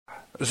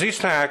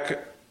Z-Stack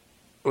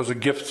was a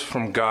gift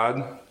from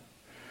God.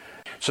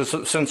 So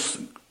since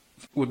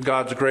with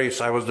God's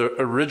grace, I was the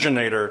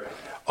originator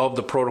of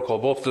the protocol,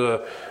 both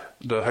the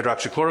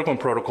hydroxychloroquine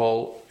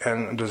protocol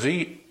and the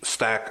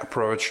Z-Stack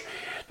approach,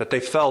 that they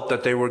felt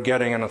that they were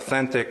getting an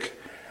authentic,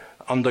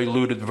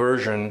 undiluted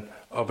version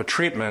of a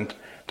treatment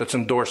that's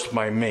endorsed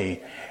by me.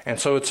 And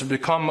so it's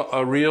become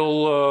a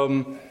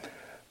real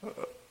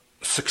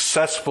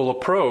successful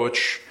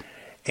approach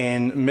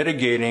in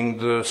mitigating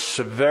the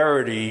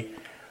severity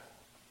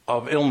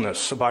of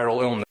illness,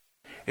 viral illness,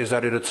 is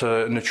that it's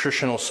a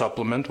nutritional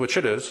supplement, which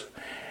it is,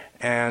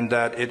 and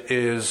that it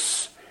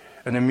is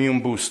an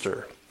immune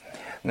booster.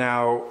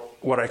 Now,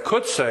 what I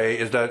could say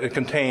is that it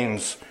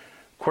contains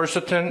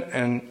quercetin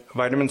and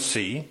vitamin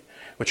C,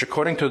 which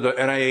according to the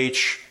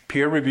NIH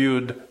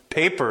peer-reviewed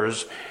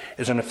papers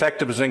is an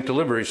effective zinc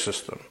delivery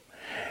system.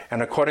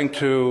 And according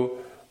to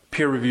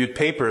peer-reviewed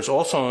papers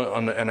also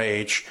on the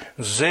NIH,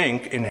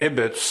 zinc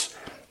inhibits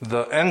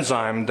the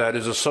enzyme that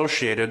is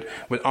associated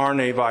with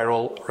RNA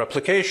viral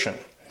replication.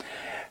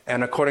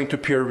 And according to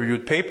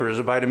peer-reviewed papers,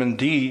 vitamin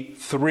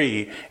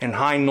D3 in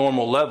high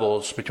normal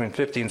levels, between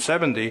 50 and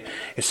 70,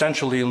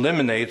 essentially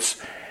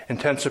eliminates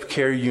intensive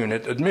care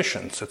unit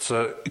admissions. It's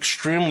an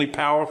extremely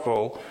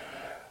powerful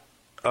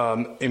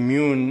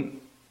immune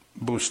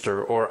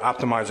booster, or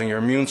optimizing your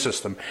immune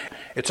system.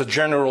 It's a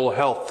general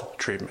health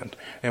treatment.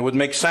 It would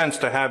make sense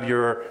to have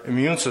your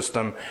immune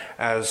system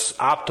as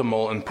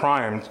optimal and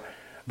primed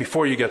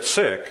before you get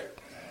sick.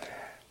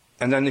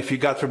 And then if you,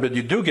 God forbid,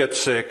 you do get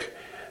sick,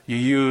 you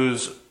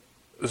use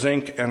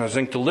zinc and a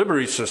zinc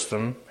delivery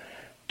system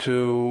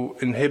to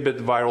inhibit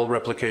viral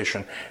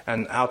replication,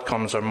 and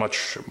outcomes are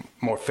much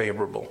more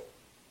favorable.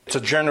 It's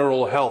a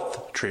general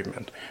health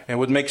treatment. It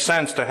would make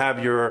sense to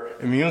have your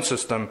immune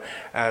system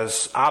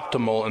as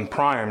optimal and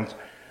primed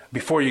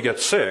before you get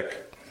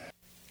sick.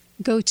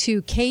 Go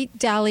to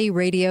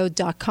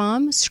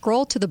katedalleyradio.com,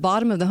 scroll to the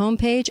bottom of the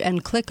homepage,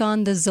 and click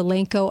on the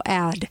Zelenko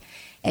ad.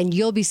 And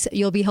you'll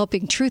be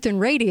helping Truth in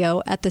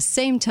Radio at the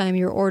same time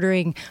you're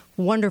ordering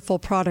wonderful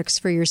products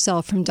for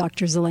yourself from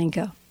Dr.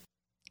 Zelenko.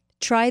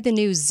 Try the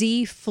new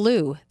Z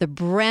Flu, the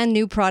brand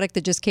new product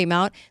that just came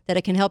out, that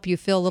it can help you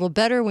feel a little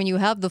better when you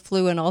have the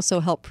flu and also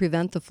help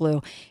prevent the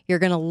flu. You're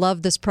going to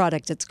love this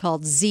product. It's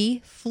called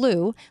Z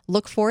Flu.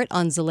 Look for it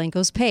on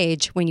Zelenko's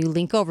page when you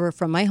link over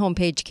from my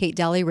homepage,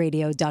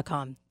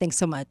 katedalleyradio.com. Thanks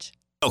so much.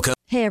 Okay.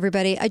 Hey,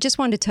 everybody. I just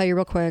wanted to tell you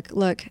real quick.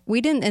 Look,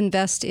 we didn't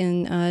invest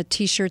in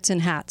T-shirts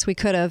and hats. We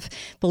could have.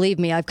 Believe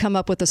me, I've come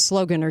up with a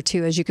slogan or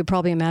two, as you could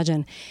probably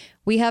imagine.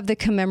 We have the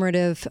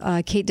commemorative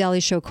Kate Daly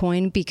Show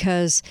coin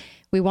because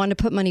we wanted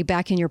to put money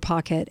back in your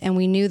pocket. And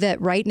we knew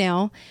that right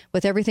now,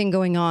 with everything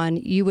going on,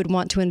 you would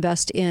want to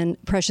invest in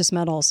precious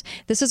metals.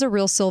 This is a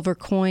real silver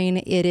coin.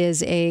 It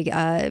is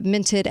a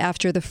minted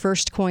after the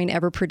first coin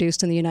ever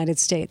produced in the United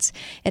States.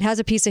 It has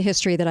a piece of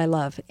history that I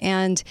love.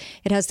 And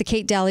it has the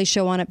Kate Daly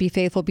Show on it, Be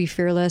Faithful, Be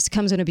Fearless.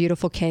 Comes in a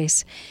beautiful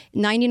case.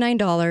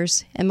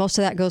 $99, and most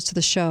of that goes to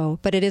the show.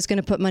 But it is going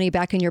to put money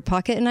back in your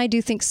pocket. And I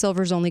do think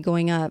silver's only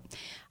going up.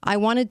 I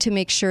wanted to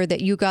make sure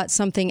that you got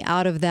something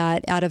out of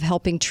that, out of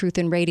helping Truth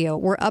in Radio.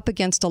 We're up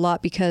against a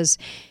lot because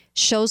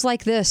shows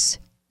like this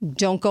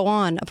don't go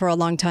on for a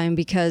long time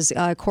because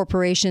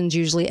corporations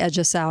usually edge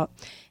us out.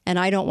 And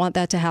I don't want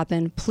that to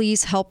happen.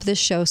 Please help this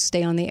show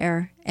stay on the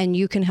air, and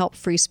you can help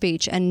free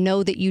speech, and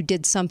know that you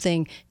did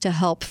something to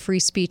help free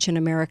speech in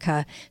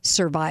America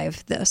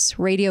survive this.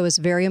 Radio is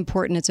very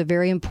important. It's a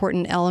very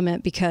important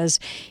element because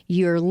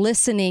you're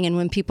listening, and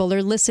when people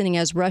are listening,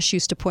 as Rush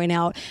used to point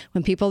out,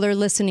 when people are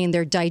listening,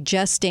 they're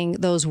digesting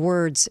those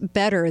words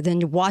better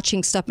than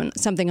watching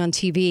something on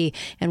TV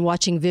and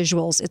watching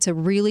visuals. It's a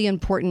really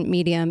important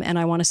medium, and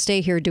I want to stay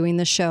here doing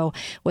the show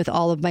with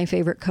all of my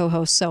favorite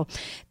co-hosts. So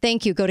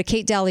thank you. Go to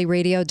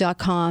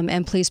katedalleyradio.com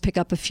and please pick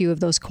up a few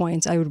of those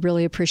coins. I would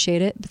really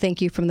appreciate it.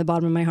 Thank you from the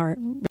bottom of my heart.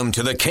 Welcome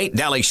to the Kate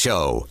Daly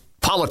Show.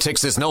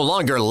 Politics is no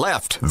longer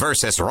left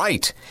versus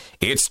right.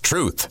 It's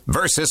truth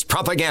versus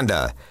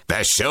propaganda.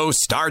 The show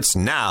starts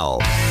now.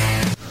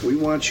 We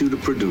want you to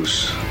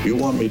produce. You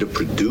want me to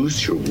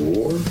produce your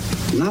war?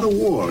 Not a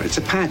war. It's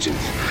a pageant.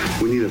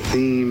 We need a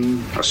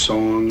theme, a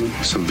song,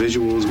 some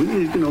visuals. We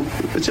need,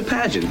 it's a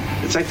pageant.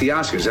 It's like the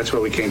Oscars. That's why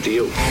we came to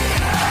you.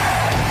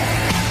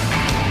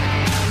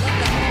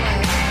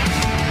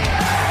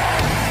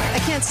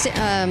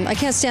 I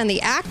can't stand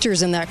the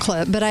actors in that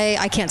clip, but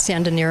I can't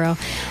stand De Niro.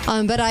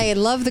 But I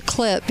love the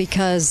clip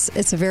because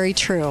it's very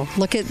true.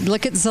 Look at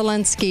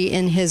Zelensky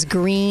in his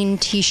green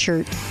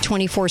T-shirt,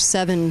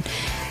 24/7,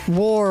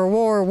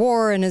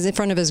 war, and is in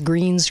front of his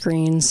green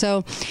screen.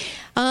 So,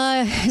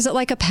 is it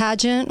like a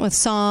pageant with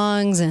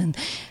songs and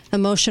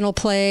emotional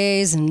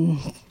plays and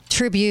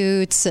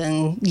tributes?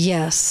 And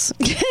yes,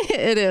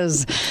 it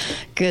is.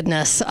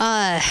 Goodness.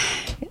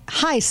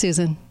 Hi,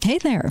 Susan. Hey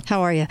there.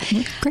 How are you?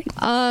 Great.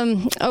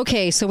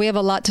 Okay, so we have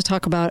a lot to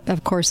talk about,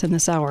 of course, in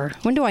this hour.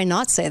 When do I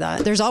not say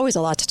that? There's always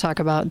a lot to talk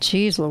about.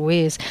 Jeez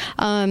Louise.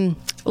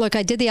 Look,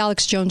 I did the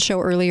Alex Jones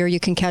show earlier. You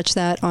can catch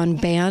that on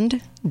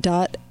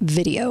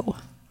band.video.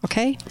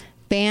 Okay?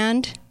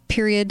 Band,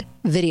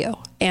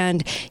 video.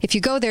 And if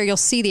you go there, you'll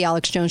see the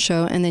Alex Jones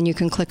Show, and then you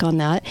can click on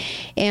that.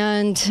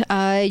 And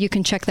you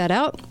can check that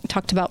out.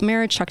 Talked about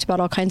marriage, talked about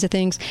all kinds of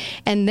things.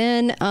 And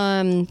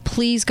then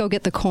please go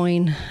get the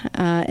coin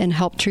and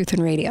help Truth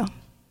in Radio.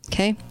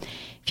 Okay?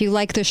 If you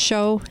like this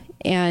show,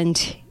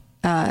 and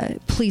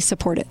please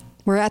support it.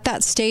 We're at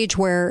that stage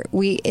where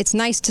it's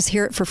nice to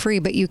hear it for free,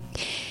 but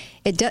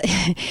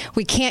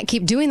we can't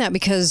keep doing that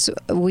because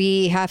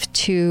we have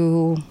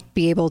to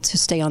be able to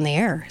stay on the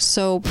air.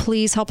 So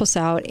please help us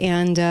out,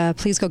 and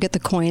please go get the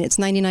coin. It's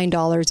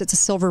 $99. It's a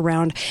silver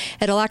round.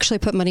 It'll actually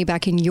put money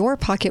back in your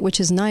pocket, which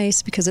is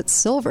nice because it's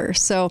silver.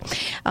 So,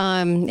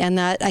 and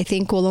that I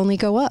think will only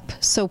go up.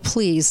 So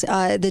please,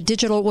 we're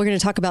going to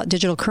talk about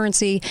digital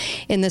currency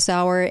in this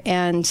hour,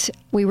 and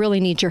we really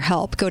need your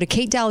help. Go to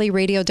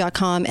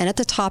KateDalleyRadio.com, and at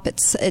the top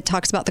it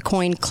talks about the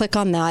coin. Click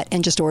on that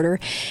and just order.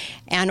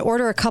 And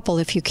order a couple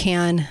if you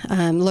can.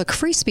 Look,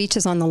 free speech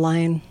is on the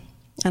line.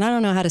 And I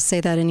don't know how to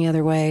say that any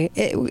other way.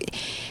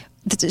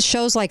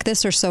 Shows like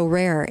this are so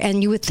rare.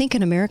 And you would think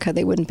in America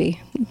they wouldn't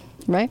be,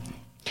 right?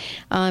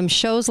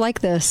 Shows like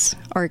this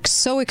are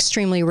so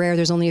extremely rare.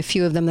 There's only a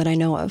few of them that I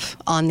know of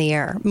on the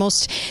air.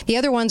 The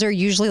other ones are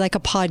usually like a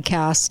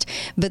podcast,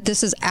 but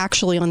this is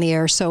actually on the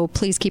air. So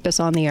please keep us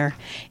on the air.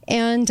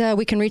 And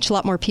we can reach a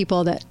lot more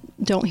people that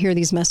don't hear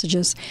these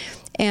messages.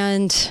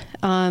 And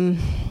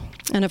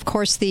of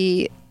course,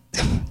 the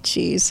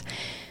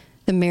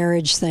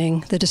marriage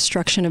thing, the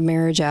Destruction of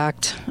Marriage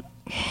Act.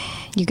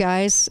 You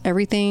guys,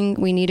 everything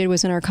we needed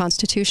was in our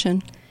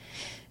Constitution.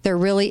 There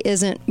really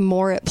isn't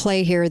more at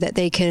play here that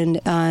they can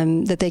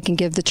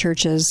give the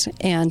churches,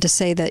 and to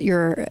say that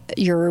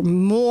you're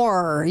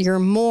more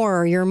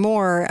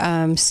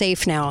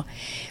safe now.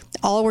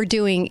 All we're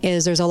doing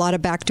is there's a lot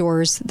of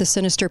backdoors, the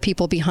sinister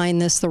people behind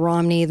this, the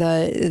Romney,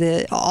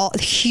 the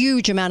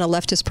huge amount of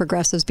leftist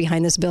progressives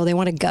behind this bill. They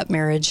want to gut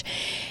marriage,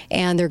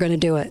 and they're going to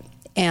do it.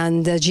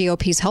 And the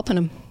GOP's helping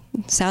them,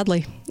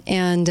 sadly,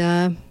 and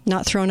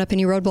not throwing up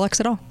any roadblocks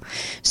at all.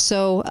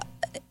 So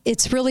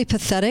it's really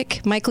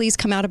pathetic. Mike Lee's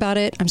come out about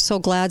it. I'm so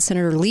glad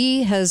Senator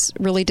Lee has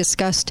really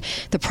discussed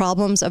the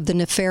problems of the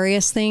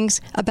nefarious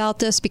things about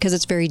this, because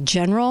it's very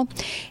general,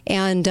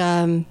 and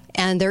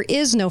there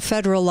is no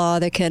federal law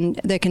that can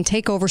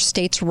take over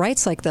states'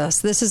 rights like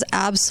this. This is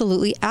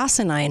absolutely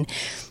asinine.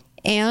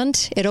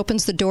 And it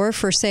opens the door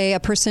for, say, a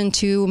person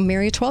to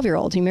marry a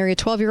 12-year-old. You marry a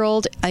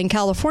 12-year-old in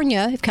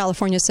California, if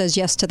California says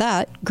yes to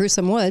that,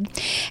 gruesome would.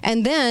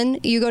 And then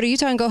you go to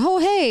Utah and go, oh,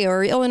 hey,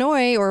 or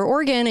Illinois or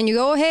Oregon, and you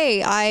go, oh,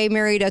 hey, I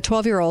married a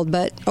 12-year-old,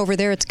 but over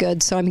there it's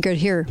good, so I'm good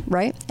here,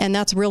 right? And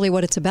that's really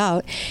what it's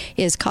about,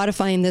 is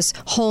codifying this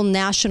whole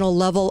national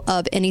level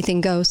of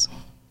anything goes.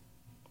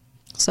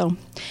 So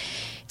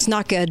it's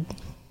not good.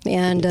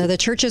 And the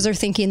churches are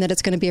thinking that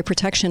it's going to be a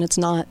protection. It's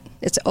not.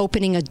 It's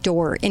opening a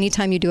door.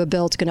 Anytime you do a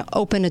bill, it's going to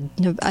open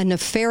a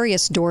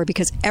nefarious door,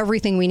 because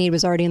everything we need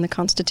was already in the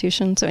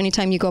Constitution. So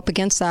anytime you go up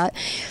against that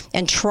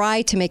and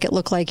try to make it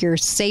look like you're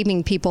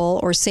saving people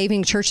or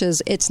saving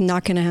churches, it's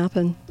not going to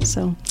happen.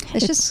 So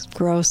it's just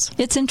gross.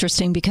 It's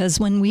interesting, because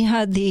when we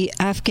had the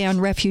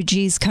Afghan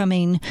refugees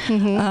coming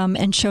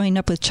and showing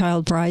up with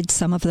child brides,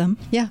 some of them.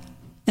 Yeah.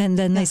 And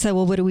then they said,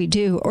 well, what do we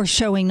do? Or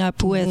showing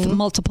up with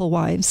multiple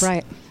wives.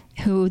 Right.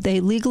 Who they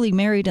legally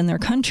married in their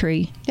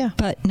country. Yeah.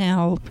 But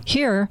now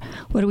here,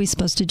 what are we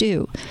supposed to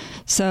do?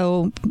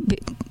 So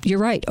you're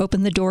right.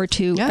 Open the door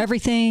to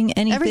everything,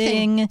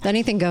 anything.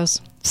 Anything goes.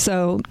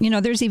 So,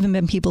 there's even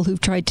been people who've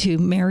tried to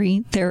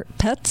marry their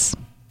pets.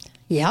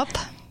 Yep.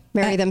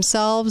 Marry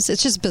themselves.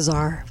 It's just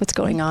bizarre what's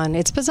going on.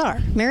 It's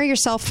bizarre. Marry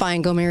yourself,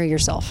 fine. Go marry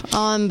yourself.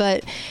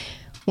 But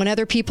when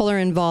other people are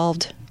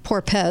involved, poor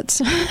pets.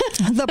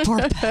 The poor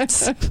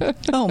pets.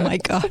 Oh, my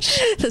gosh.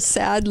 The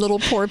sad little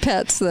poor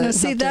pets.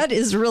 That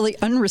is really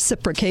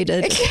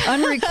unreciprocated,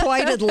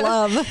 unrequited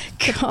love.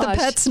 Gosh. The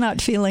pet's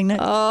not feeling it.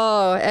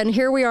 Oh, and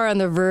here we are on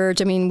the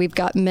verge. I mean, we've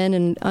got men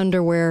in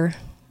underwear,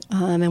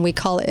 and we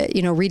call it,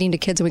 reading to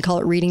kids, and we call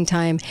it reading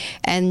time.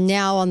 And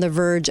now on the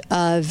verge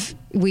of,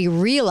 we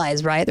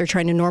realize, right, they're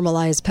trying to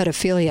normalize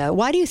pedophilia.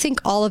 Why do you think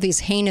all of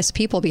these heinous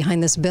people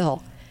behind this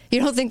bill? You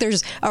don't think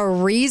there's a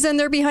reason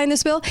they're behind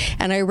this bill?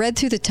 And I read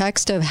through the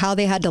text of how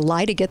they had to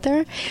lie to get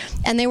there,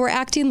 and they were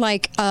acting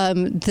like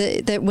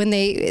that when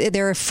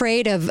they're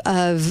afraid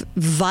of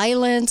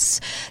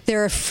violence,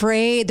 they're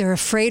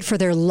afraid for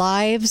their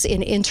lives in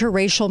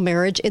interracial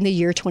marriage in the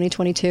year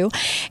 2022,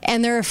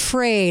 and they're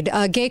afraid.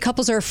 Gay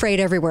couples are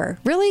afraid everywhere.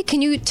 Really?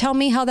 Can you tell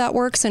me how that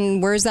works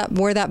and where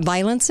that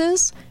violence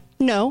is?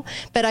 No,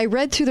 but I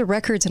read through the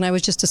records and I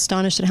was just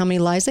astonished at how many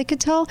lies they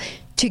could tell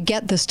to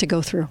get this to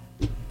go through.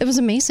 It was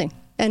amazing.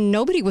 And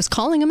nobody was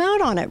calling them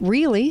out on it,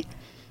 really.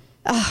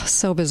 Oh,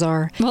 so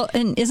bizarre. Well,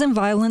 and isn't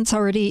violence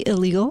already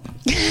illegal?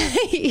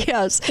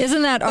 Yes.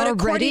 Isn't that already?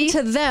 According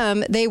to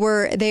them, they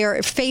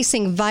are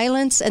facing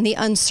violence and the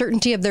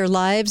uncertainty of their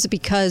lives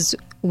because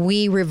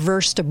we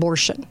reversed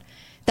abortion.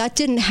 That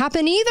didn't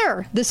happen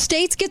either. The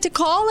states get to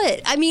call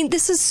it. I mean,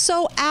 this is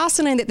so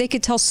asinine that they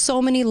could tell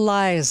so many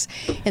lies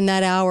in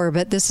that hour,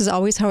 but this is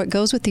always how it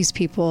goes with these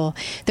people.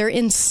 They're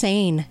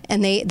insane,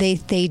 and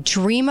they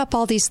dream up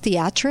all these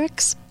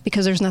theatrics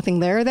because there's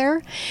nothing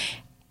there.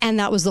 And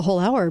that was the whole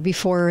hour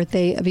before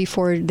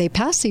they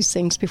passed these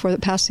things, before it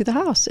passed through the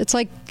House. It's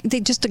like they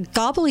just a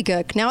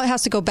gobbledygook. Now it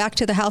has to go back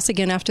to the House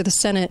again after the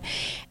Senate.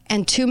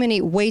 And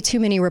way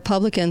too many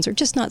Republicans are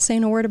just not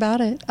saying a word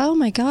about it. Oh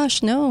my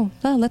gosh, no,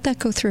 let that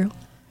go through.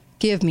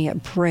 Give me a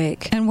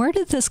break. And where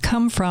did this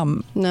come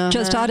from?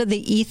 Just out of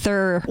the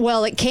ether?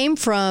 Well, it came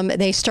from,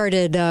 they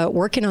started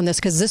working on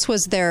this because this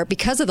was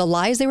because of the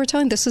lies they were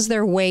telling, this is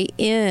their way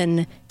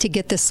in to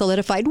get this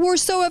solidified. We're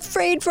so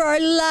afraid for our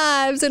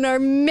lives and our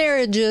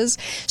marriages.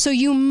 So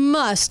you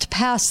must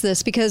pass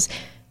this because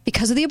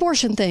of the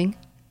abortion thing,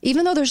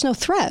 even though there's no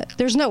threat,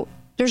 there's no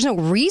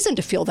reason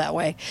to feel that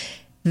way.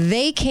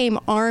 They came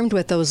armed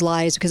with those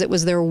lies because it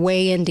was their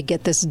way in to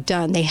get this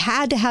done. They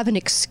had to have an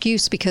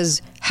excuse because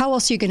how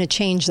else are you going to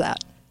change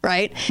that,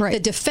 right? The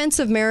Defense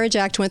of Marriage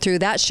Act went through.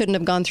 That shouldn't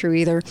have gone through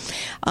either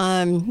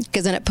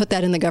because then it put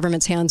that in the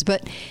government's hands.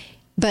 But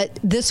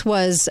this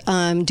was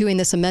doing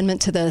this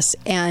amendment to this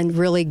and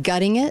really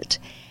gutting it.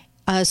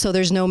 So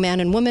there's no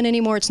man and woman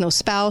anymore. It's no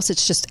spouse.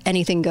 It's just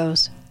anything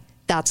goes.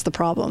 That's the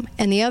problem.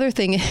 And the other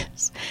thing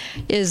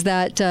is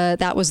that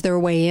that was their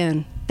way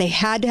in. They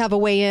had to have a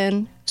way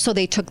in, so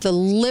they took the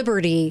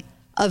liberty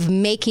of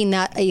making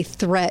that a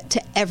threat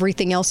to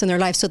everything else in their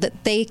life so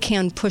that they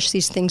can push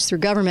these things through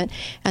government,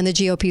 and the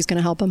GOP is going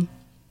to help them.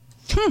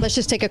 Let's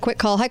just take a quick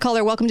call. Hi,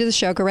 caller. Welcome to the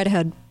show. Go right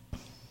ahead.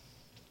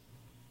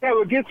 Yeah,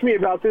 what gets me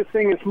about this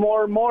thing is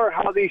more and more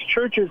how these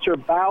churches are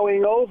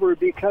bowing over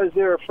because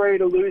they're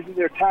afraid of losing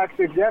their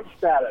tax-exempt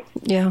status.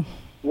 Yeah.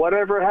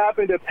 Whatever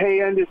happened to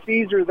pay unto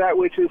Caesar that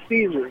which is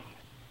Caesar's?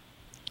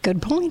 Good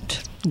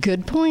point.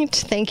 Good point.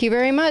 Thank you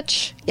very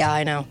much. Yeah,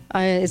 I know.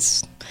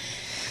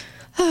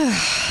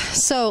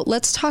 So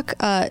let's talk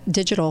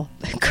digital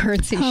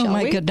currency, shall we? Oh,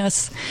 my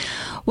goodness.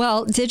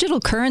 Well, digital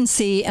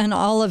currency and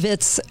all of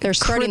its... They're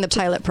starting the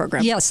pilot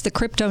program. Yes, the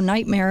crypto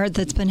nightmare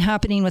that's been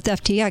happening with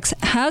FTX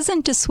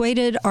hasn't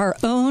dissuaded our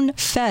own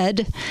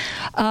Fed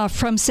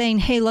from saying,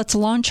 hey, let's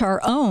launch our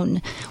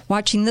own.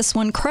 Watching this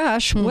one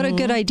crash, what a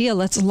good idea.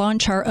 Let's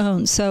launch our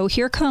own. So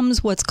here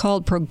comes what's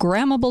called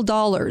programmable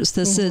dollars.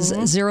 This is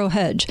zero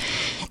hedge.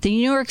 The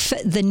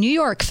New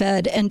York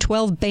Fed and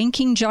 12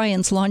 banking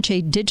giants launch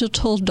a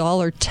digital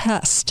dollar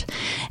test,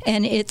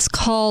 and it's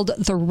called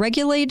the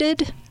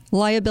Regulated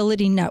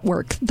Liability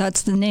Network.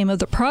 That's the name of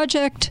the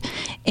project,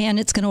 and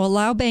it's going to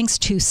allow banks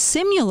to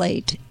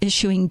simulate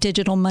issuing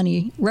digital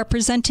money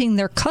representing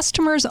their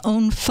customers'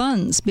 own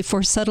funds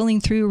before settling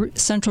through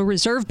central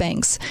reserve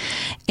banks.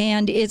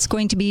 And it's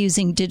going to be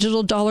using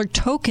digital dollar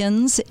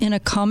tokens in a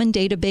common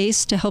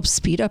database to help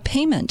speed up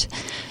payment.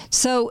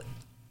 So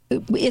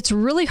it's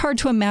really hard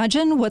to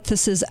imagine what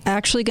this is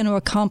actually going to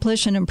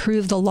accomplish and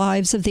improve the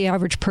lives of the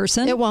average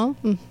person. It won't.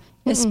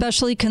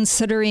 Especially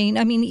considering,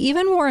 I mean,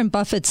 even Warren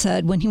Buffett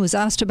said when he was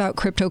asked about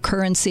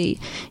cryptocurrency,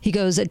 he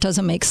goes, it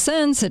doesn't make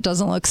sense. It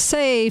doesn't look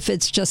safe.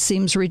 It just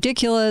seems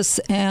ridiculous.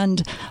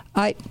 And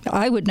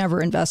I would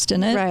never invest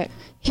in it. Right.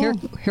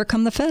 Here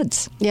come the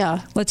feds.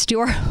 Yeah. Let's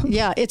do our...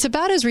 Yeah, it's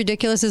about as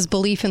ridiculous as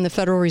belief in the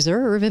Federal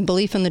Reserve and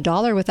belief in the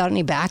dollar without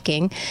any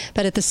backing.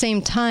 But at the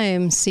same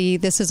time, see,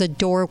 this is a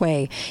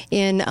doorway.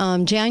 In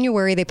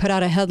January, they put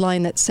out a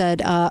headline that said,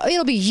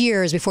 it'll be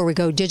years before we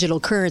go digital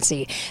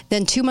currency.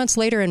 Then 2 months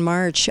later in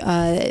March,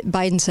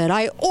 Biden said,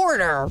 I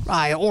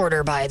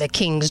order by the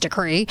king's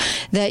decree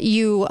that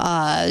you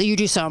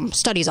do some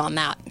studies on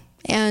that.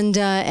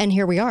 And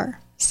here we are.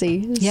 See?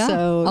 Yeah,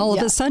 so, all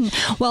of a sudden.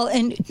 Well,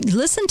 and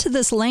listen to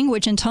this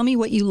language and tell me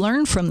what you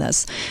learned from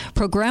this.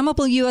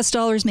 Programmable U.S.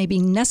 dollars may be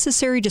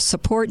necessary to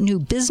support new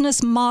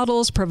business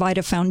models, provide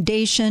a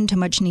foundation to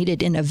much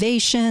needed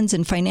innovations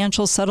in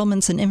financial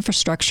settlements and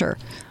infrastructure.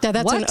 Yeah,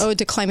 that's an ode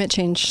to climate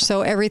change.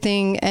 So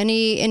everything,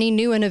 any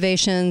new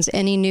innovations,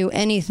 any new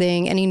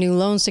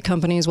loans to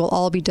companies will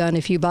all be done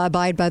if you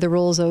abide by the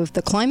rules of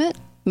the climate,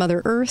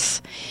 Mother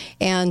Earth,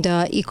 and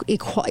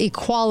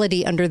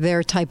equality under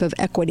their type of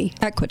equity.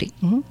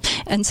 Mm-hmm.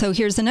 And so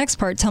here's the next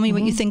part. Tell me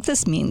what you think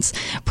this means.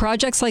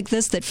 Projects like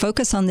this that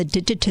focus on the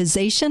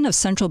digitization of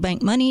central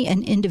bank money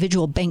and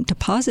individual bank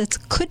deposits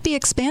could be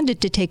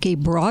expanded to take a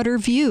broader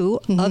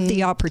view of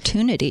the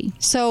opportunity.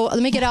 So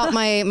let me get out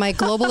my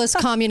globalist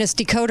communist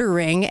decoder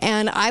ring,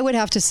 and I would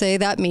have to say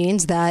that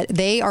means that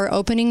they are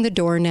opening the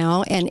door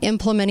now and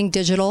implementing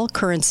digital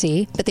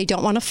currency, but they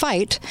don't want to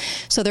fight.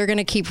 So they're going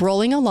to keep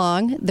rolling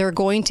along. They're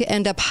going to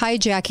end up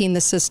hijacking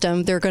the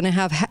system. They're going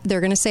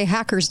to say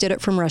hackers did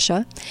it from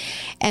Russia.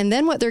 And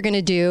then what they're going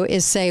to do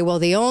is say, well,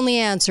 the only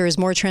answer is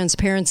more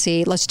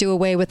transparency. Let's do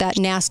away with that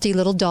nasty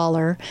little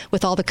dollar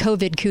with all the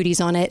COVID cooties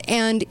on it.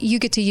 And you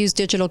get to use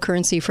digital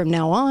currency from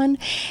now on.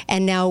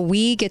 And now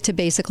we get to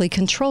basically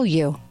control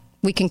you.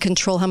 We can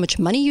control how much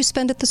money you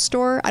spend at the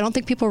store. I don't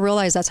think people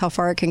realize that's how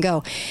far it can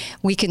go.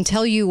 We can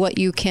tell you what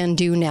you can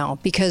do now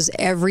because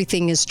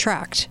everything is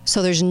tracked.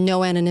 So there's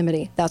no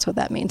anonymity. That's what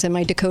that means in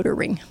my decoder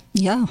ring.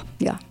 Yeah.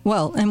 Yeah.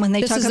 Well, and when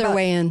they This talk is about their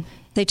way in.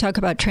 they talk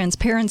about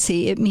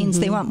transparency, it means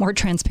they want more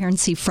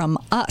transparency from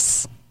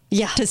us.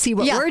 Yeah. To see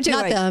what we're doing.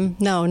 Not them.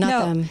 No,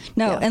 not them.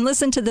 No. Yeah. And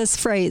listen to this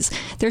phrase.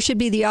 There should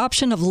be the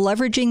option of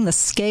leveraging the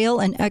scale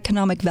and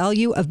economic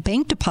value of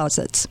bank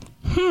deposits.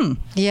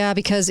 Yeah,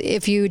 because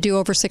if you do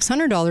over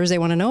 $600, they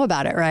want to know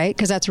about it, right?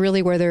 Because that's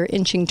really where they're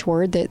inching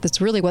toward.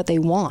 That's really what they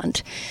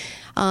want.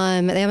 They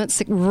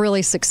haven't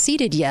really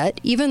succeeded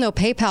yet, even though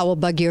PayPal will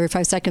bug you every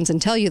 5 seconds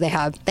and tell you they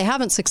have. They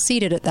haven't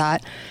succeeded at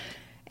that.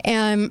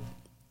 And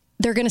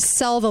they're going to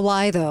sell the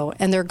lie, though,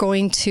 and they're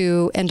going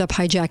to end up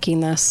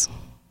hijacking this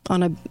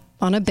on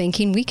a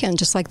banking weekend,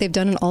 just like they've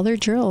done in all their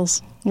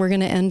drills. We're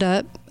going to end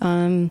up,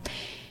 I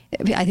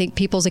think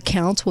people's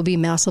accounts will be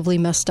massively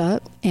messed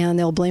up, and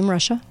they'll blame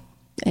Russia,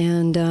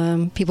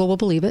 and people will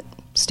believe it,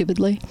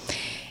 stupidly.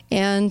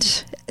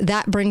 And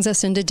that brings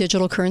us into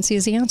digital currency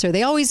as the answer.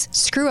 They always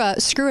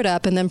screw it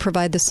up and then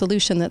provide the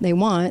solution that they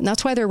want. And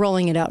that's why they're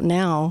rolling it out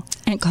now.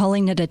 And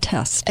calling it a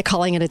test.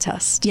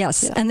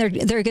 Yes. Yeah. And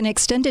they're going to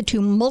extend it to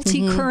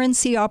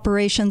multi-currency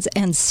operations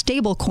and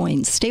stable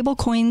coins. Stable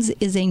coins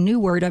is a new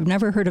word. I've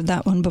never heard of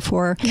that one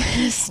before.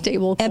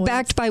 Stable coins. And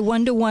backed by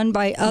one-to-one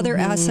by other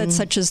assets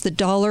such as the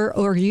dollar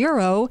or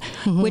euro,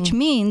 which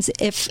means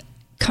if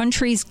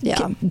countries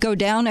go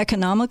down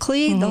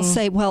economically, they'll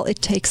say, well,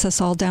 it takes us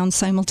all down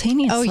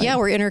simultaneously. Oh, yeah,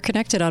 we're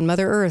interconnected on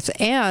Mother Earth.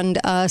 And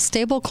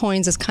stable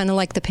coins is kind of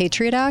like the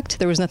Patriot Act.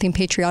 There was nothing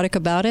patriotic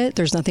about it.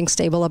 There's nothing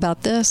stable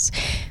about this,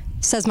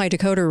 says my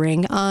decoder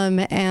ring.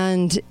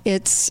 And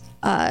it's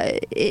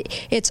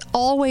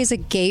always a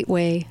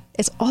gateway.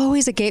 It's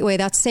always a gateway.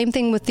 That's the same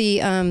thing with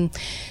the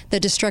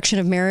Destruction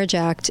of Marriage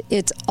Act.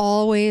 It's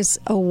always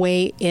a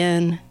way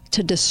in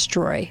to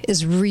destroy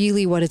is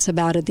really what it's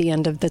about at the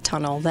end of the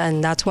tunnel.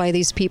 And that's why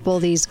these people,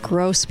 these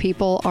gross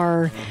people,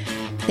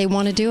 they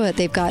want to do it.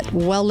 They've got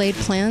well-laid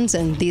plans,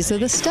 and these are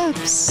the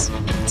steps.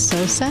 It's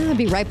so sad.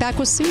 Be right back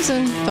with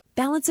Susan.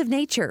 Balance of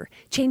Nature,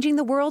 changing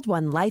the world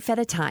one life at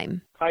a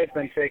time. I've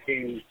been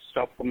taking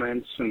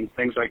supplements and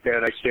things like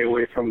that. I stay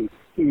away from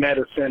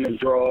medicine and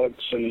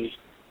drugs and,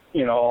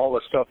 all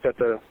the stuff that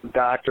the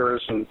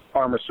doctors and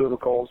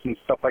pharmaceuticals and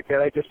stuff like that.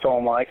 I just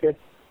don't like it.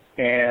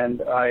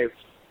 And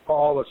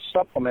all the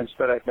supplements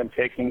that I've been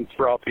taking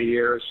throughout the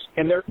years,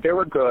 and they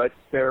were good.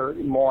 They're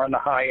more on the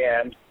high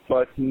end,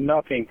 but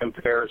nothing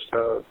compares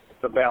to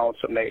the Balance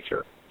of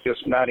Nature.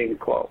 Just not even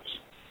close.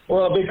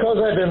 Well, because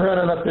I've been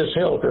running up this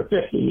hill for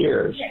 50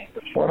 years,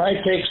 when I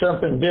take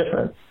something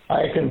different,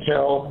 I can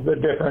tell the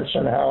difference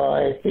in how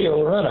I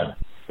feel running,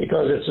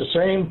 because it's the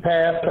same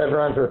path I've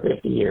run for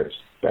 50 years,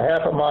 the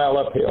half a mile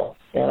uphill,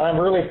 and I'm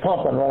really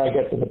pumping when I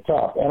get to the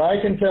top, and I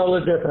can tell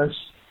the difference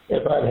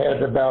if I've had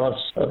the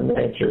Balance of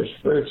Nature's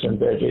fruits and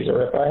veggies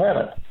or if I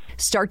haven't.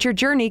 Start your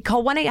journey.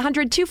 Call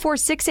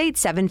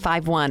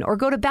 1-800-246-8751 or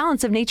go to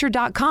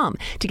balanceofnature.com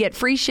to get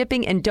free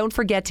shipping, and don't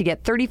forget to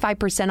get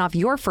 35% off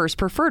your first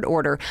preferred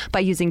order by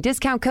using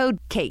discount code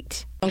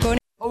KATE.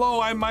 Hello,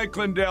 I'm Mike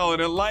Lindell,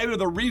 and in light of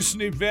the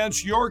recent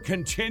events, your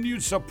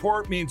continued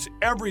support means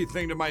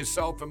everything to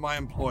myself and my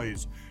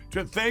employees.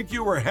 To thank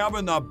you, we're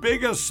having the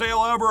biggest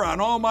sale ever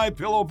on all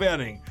MyPillow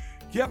bedding.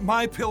 Get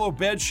MyPillow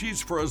bed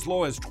sheets for as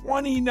low as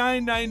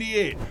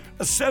 $29.98.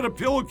 A set of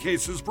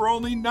pillowcases for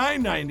only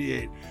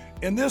 $9.98.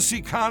 In this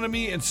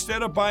economy,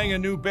 instead of buying a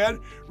new bed,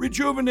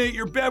 rejuvenate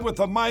your bed with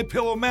a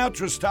MyPillow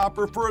mattress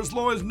topper for as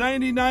low as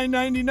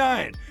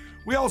 $99.99.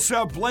 We also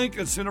have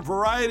blankets in a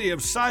variety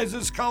of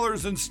sizes,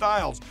 colors, and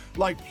styles,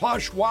 like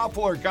plush,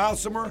 waffle, or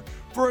gossamer,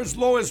 for as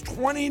low as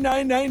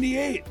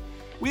 $29.98.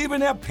 We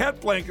even have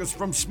pet blankets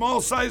from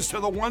small size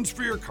to the ones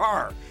for your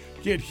car.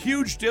 Get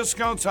huge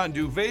discounts on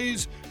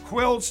duvets,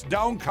 quilts,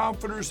 down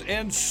comforters,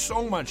 and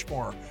so much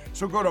more.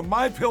 So go to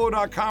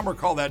MyPillow.com or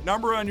call that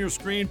number on your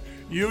screen.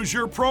 Use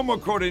your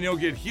promo code and you'll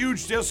get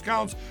huge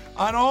discounts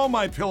on all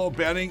MyPillow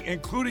bedding,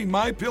 including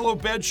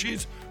MyPillow bed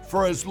sheets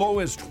for as low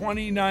as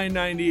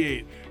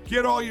 $29.98.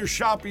 Get all your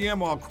shopping in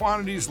while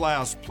quantities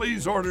last.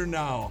 Please order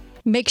now.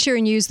 Make sure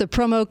and use the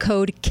promo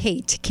code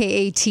KATE,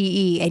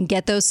 K-A-T-E, and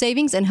get those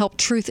savings and help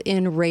Truth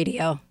in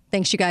Radio.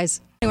 Thanks, you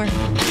guys.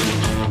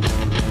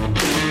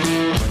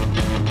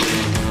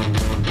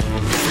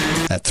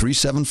 At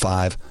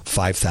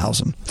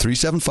 375-5000.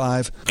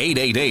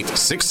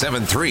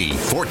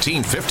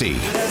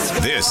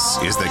 375-888-673-1450. This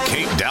is the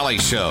Kate Daly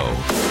Show.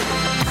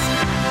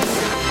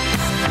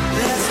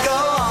 Let's go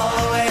all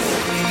the way.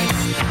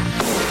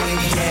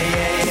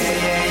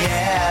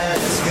 Yeah.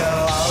 Let's go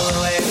all the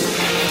way.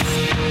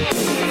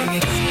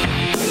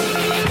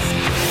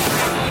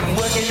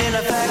 Working in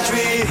a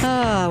factory.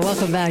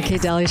 Welcome back,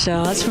 Kate Daly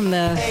Show. That's from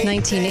the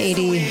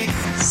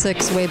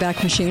 1986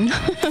 Wayback Machine.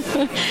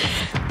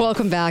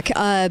 Welcome back.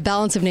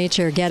 Balance of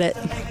Nature, get it.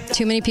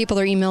 Too many people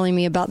are emailing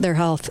me about their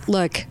health.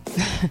 Look,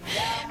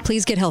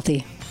 please get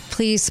healthy.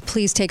 Please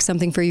take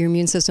something for your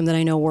immune system that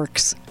I know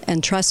works.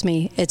 And trust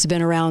me, it's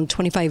been around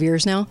 25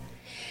 years now.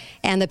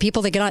 And the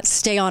people that cannot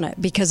stay on it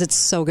because it's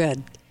so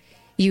good.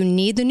 You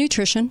need the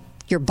nutrition.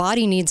 Your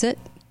body needs it.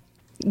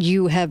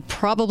 You have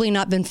probably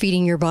not been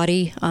feeding your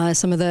body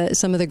some of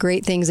the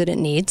great things that it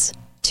needs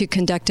to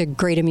conduct a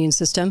great immune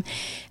system.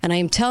 And I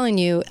am telling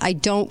you,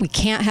 we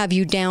can't have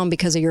you down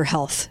because of your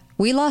health.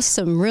 We lost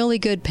some really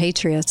good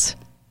patriots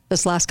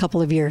this last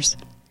couple of years.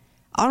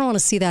 I don't want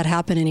to see that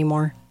happen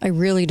anymore. I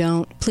really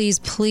don't. Please,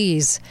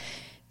 please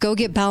go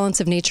get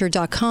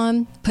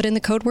balanceofnature.com. Put in the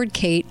code word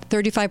Kate,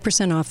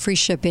 35% off, free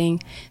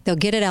shipping. They'll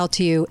get it out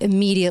to you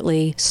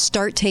immediately.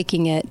 Start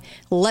taking it.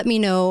 Let me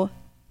know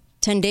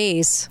 10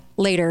 days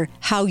later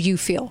how you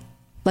feel.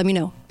 Let me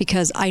know,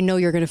 because I know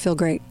you're going to feel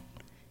great.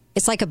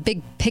 It's like a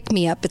big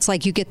pick-me-up. It's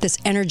like you get this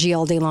energy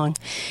all day long,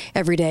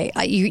 every day.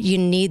 You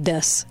need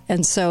this.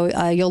 And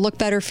so you'll look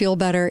better, feel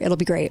better. It'll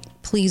be great.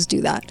 Please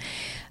do that.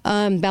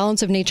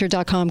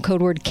 Balanceofnature.com,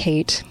 code word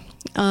Kate.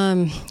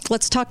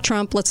 Let's talk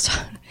Trump.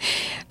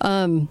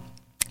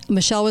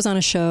 Michelle was on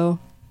a show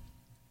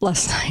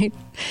last night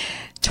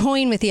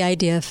toying with the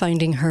idea of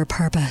finding her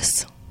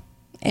purpose.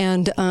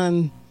 And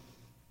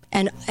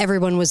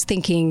everyone was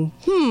thinking,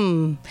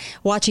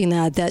 watching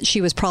that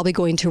she was probably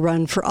going to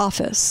run for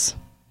office.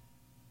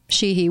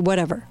 He,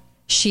 whatever.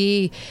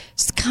 She's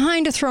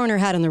kind of throwing her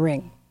hat in the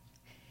ring.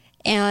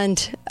 And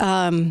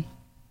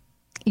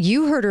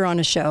you heard her on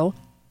a show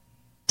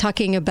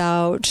talking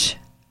about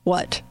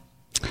what?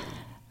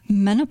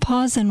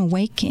 Menopause and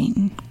weight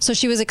gain. So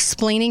she was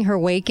explaining her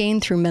weight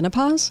gain through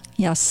menopause?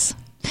 Yes.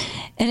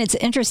 And it's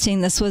interesting.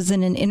 This was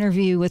in an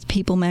interview with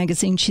People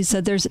magazine. She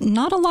said, there's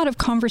not a lot of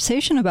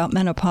conversation about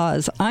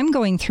menopause. I'm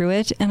going through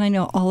it, and I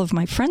know all of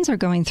my friends are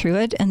going through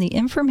it, and the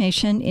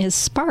information is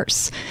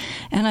sparse.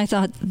 And I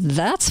thought,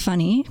 that's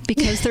funny,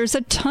 because there's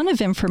a ton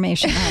of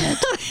information on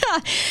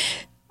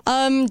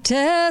it.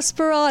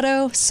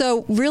 Desperado.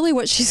 So really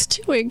what she's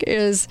doing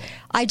is,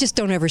 I just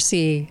don't ever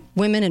see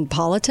women in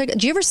politics.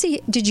 Do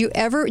you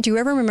ever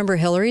remember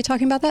Hillary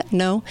talking about that?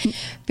 No,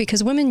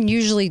 because women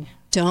usually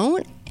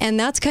don't. And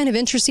that's kind of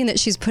interesting that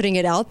she's putting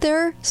it out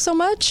there so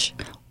much.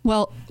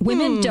 Well,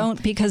 women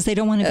don't, because they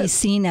don't want to be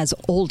seen as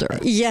older.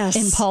 Yes.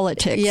 In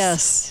politics.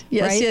 Yes.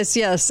 Right?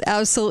 Yes.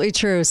 Absolutely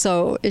true.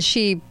 So is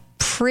she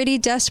pretty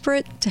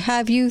desperate to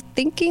have you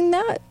thinking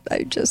that?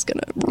 I'm just going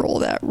to roll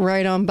that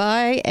right on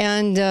by.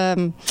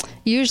 And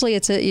usually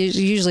it's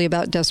usually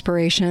about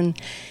desperation,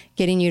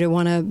 getting you to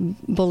want to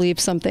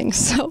believe something.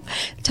 So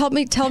tell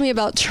me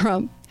about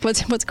Trump.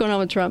 What's going on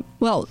with Trump?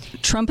 Well,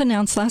 Trump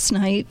announced last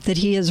night that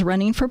he is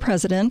running for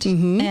president,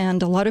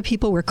 and a lot of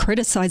people were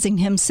criticizing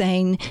him,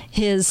 saying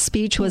his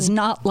speech was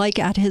not like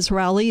at his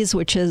rallies,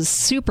 which is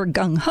super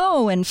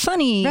gung-ho and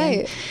funny.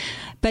 Right.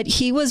 But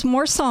he was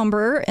more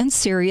somber and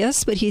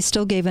serious, but he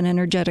still gave an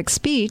energetic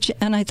speech.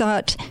 And I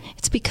thought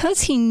it's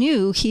because he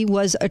knew he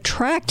was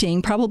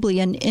attracting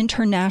probably an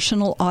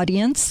international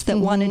audience that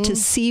wanted to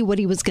see what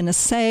he was going to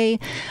say.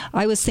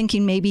 I was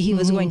thinking maybe he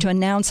was going to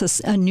announce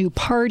a new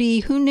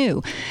party. Who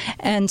knew?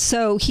 And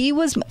so he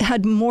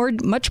had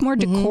much more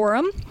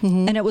decorum.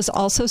 And it was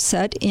also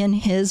set in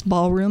his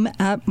ballroom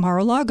at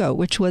Mar-a-Lago,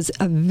 which was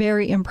a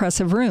very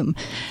impressive room.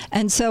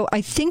 And so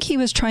I think he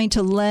was trying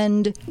to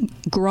lend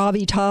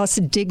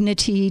gravitas,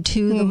 dignity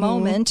to the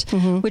moment,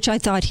 which I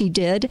thought he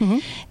did.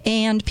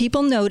 And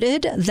people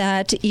noted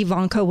that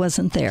Ivanka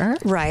wasn't there.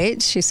 Right.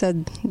 She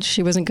said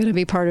she wasn't going to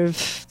be part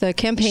of the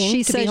campaign.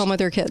 She said be home with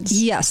her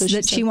kids. Yes,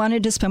 so she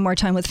wanted to spend more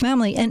time with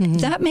family.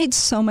 And that made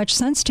so much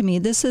sense to me.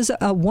 This is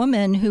a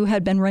woman who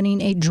had been running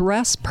a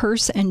dress,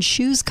 purse, and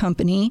shoes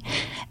company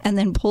and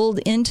then pulled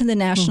into the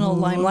national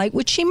limelight,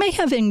 which she may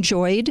have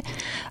enjoyed.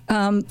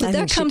 But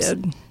that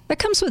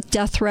comes with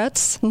death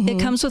threats. It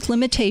comes with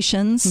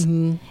limitations.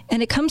 And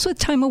it comes with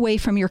time away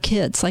from your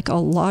kids, like a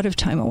lot of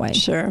time away.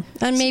 Sure.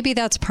 And maybe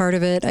that's part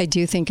of it. I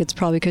do think it's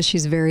probably because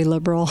she's very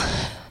liberal.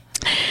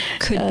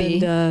 Could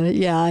be.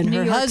 And New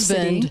her York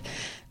husband, City.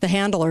 the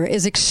handler,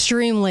 is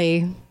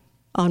extremely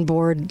on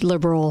board,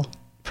 liberal,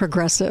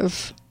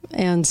 progressive.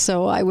 And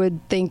so I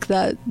would think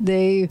that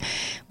they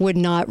would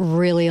not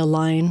really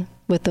align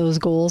with those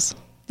goals.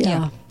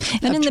 Yeah.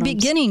 And in the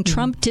beginning,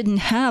 Trump didn't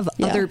have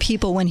other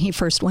people when he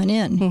first went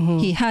in.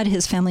 He had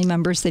his family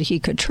members that he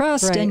could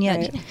trust, and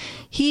yet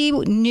he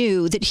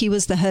knew that he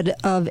was the head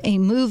of a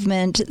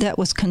movement that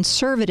was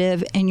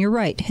conservative. And you're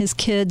right, his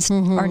kids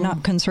are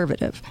not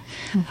conservative.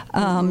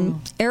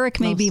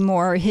 Eric may be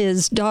more,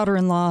 his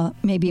daughter-in-law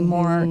may be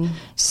more.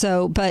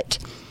 So, but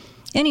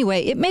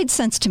anyway, it made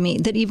sense to me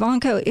that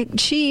Ivanka,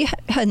 she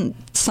hadn't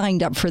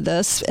signed up for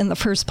this in the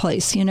first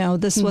place. You know,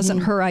 this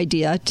wasn't her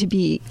idea to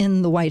be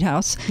in the White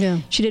House. Yeah.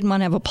 She didn't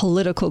want to have a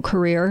political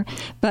career.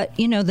 But,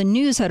 you know, the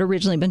news had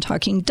originally been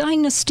talking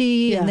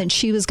dynasty and that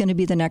she was going to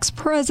be the next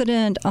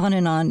president, on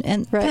and on.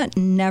 And that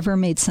never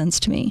made sense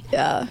to me.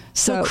 Yeah.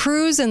 So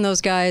Cruz and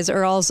those guys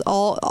are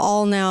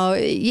all now,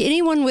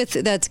 anyone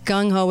that's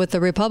gung-ho with the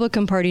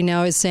Republican Party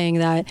now is saying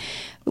that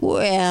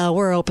well,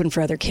 we're open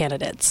for other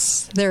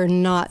candidates. They're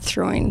not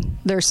throwing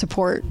their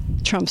support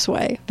Trump's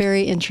way.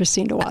 Very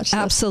interesting to watch this.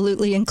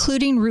 Absolutely,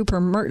 including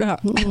Rupert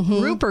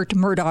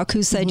Murdoch,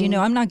 who said,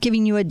 I'm not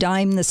giving you a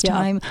dime this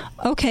time.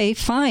 Okay,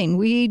 fine.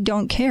 We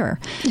don't care.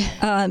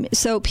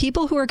 So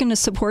people who are going to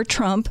support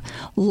Trump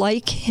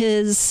like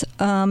his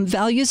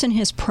values and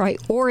his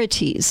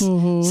priorities.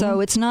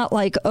 So it's not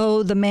like,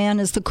 oh, the man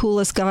is the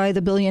coolest guy,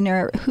 the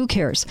billionaire. Who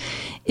cares?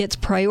 It's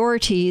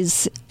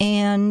priorities.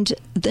 And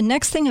the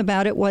next thing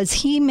about it was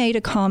he made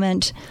a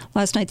comment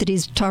last night that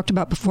he's talked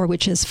about before,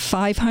 which is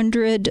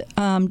 500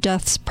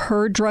 deaths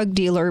per drug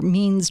dealer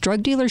means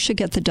drug dealers should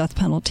get the death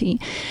penalty.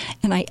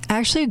 And I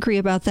actually agree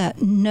about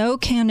that. No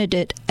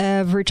candidate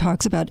ever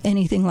talks about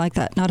anything like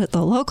that, not at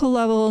the local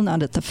level,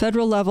 not at the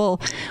federal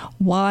level.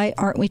 Why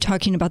aren't we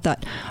talking about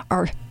that?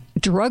 Our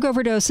drug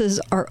overdoses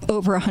are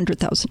over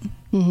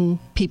 100,000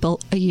 people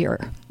a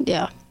year.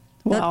 Yeah.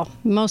 Well,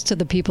 most of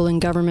the people in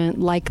government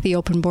like the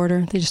open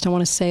border. They just don't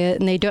want to say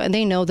it, and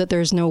they know that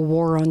there's no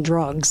war on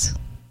drugs.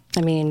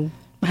 I mean,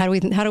 how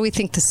do we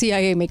think the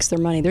CIA makes their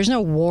money? There's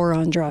no war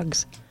on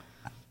drugs.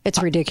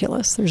 It's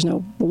ridiculous. There's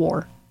no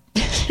war.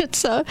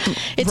 It's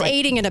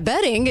aiding and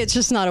abetting. It's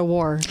just not a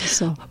war.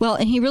 So well,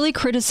 and he really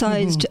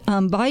criticized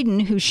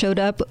Biden, who showed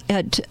up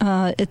at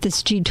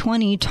this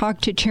G20,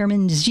 talked to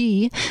Chairman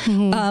Xi,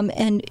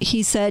 and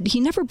he said he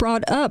never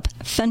brought up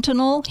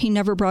fentanyl. He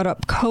never brought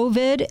up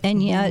COVID,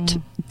 and yet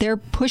they're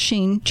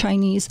pushing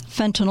Chinese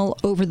fentanyl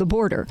over the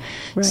border.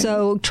 Right.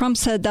 So Trump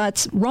said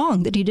that's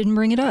wrong, that he didn't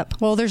bring it up.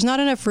 Well, there's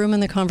not enough room in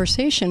the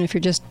conversation if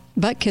you're just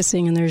butt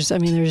kissing, and there's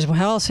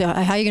how else? How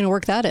are you going to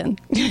work that in?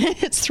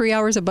 It's 3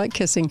 hours of butt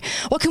kissing.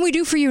 What can we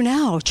do for you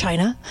now,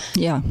 China?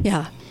 Yeah.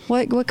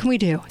 What can we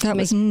do? That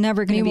was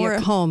never going to be more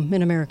at home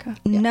in America.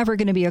 Never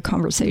going to be a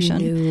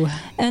conversation. No.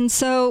 And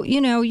so,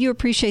 you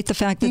appreciate the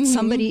fact that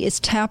somebody is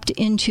tapped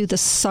into the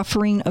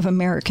suffering of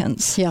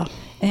Americans. Yeah.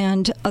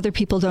 And other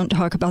people don't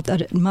talk about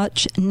that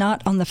much,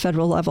 not on the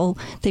federal level.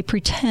 They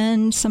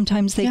pretend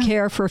sometimes they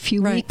care for a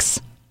few weeks.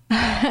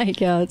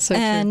 Yeah, it's so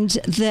and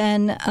true.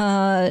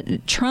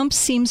 Then Trump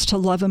seems to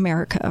love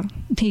America.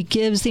 He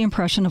gives the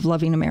impression of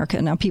loving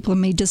America. Now, people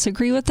may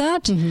disagree with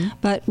that,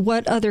 but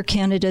what other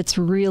candidates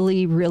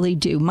really, really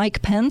do?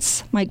 Mike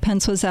Pence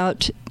was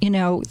out,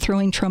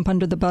 throwing Trump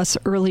under the bus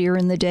earlier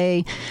in the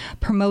day,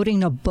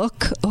 promoting a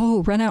book.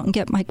 Oh, run out and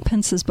get Mike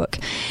Pence's book.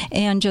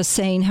 And just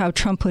saying how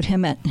Trump put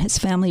him and his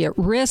family at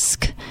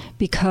risk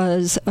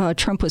because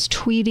Trump was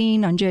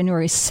tweeting on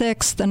January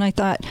 6th. And I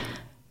thought,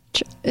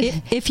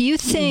 if you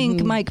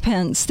think, Mike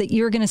Pence, that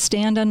you're going to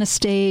stand on a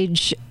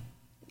stage,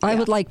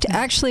 I'd like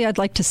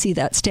to see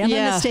that. Stand on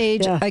the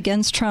stage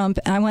against Trump.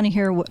 I want to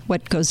hear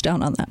what goes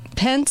down on that.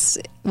 Pence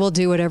will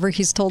do whatever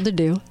he's told to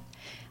do.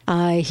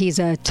 He's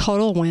a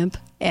total wimp,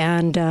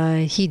 and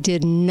he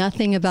did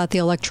nothing about the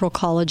Electoral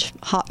College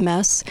hot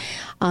mess.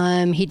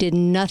 He did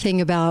nothing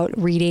about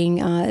reading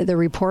the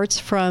reports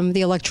from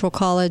the Electoral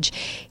College.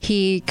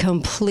 He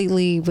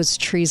completely was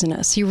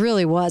treasonous. He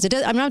really was.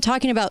 I'm not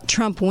talking about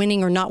Trump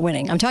winning or not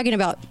winning. I'm talking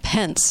about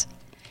Pence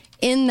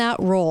in that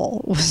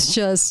role was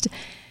just...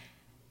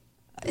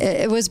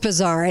 It was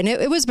bizarre, and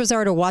it was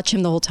bizarre to watch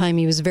him the whole time.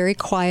 He was very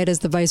quiet as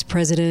the vice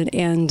president,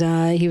 and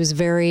he was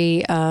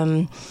very...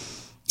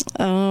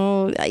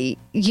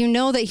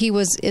 that he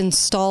was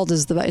installed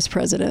as the vice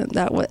president.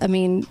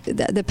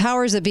 The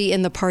powers that be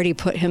in the party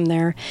put him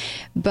there,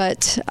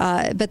 but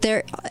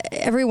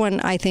everyone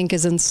I think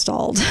is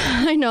installed.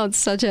 I know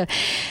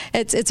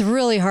it's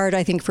really hard,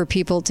 I think, for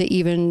people to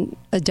even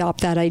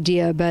adopt that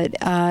idea, but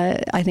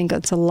I think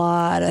it's a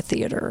lot of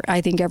theater. I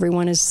think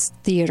everyone is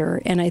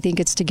theater, and I think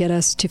it's to get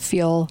us to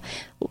feel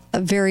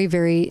very,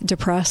 very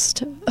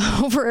depressed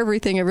over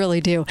everything. I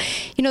really do.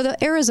 The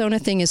Arizona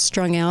thing is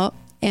strung out.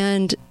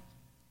 And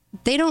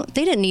they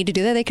didn't need to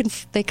do that.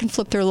 They can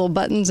flip their little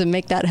buttons and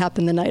make that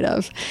happen the night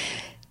of.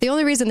 The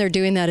only reason they're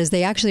doing that is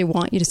they actually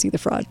want you to see the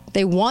fraud.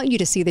 They want you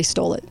to see they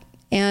stole it.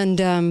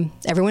 And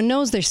everyone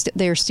knows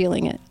they're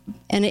stealing it.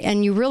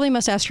 And you really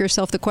must ask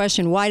yourself the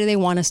question, why do they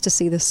want us to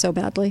see this so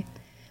badly?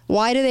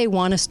 Why do they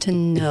want us to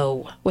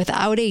know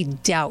without a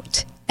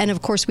doubt? And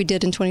of course we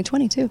did in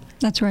 2020 too.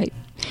 That's right.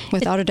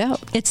 Without a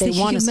doubt. It's the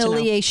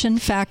humiliation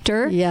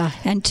factor. Yeah.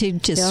 And to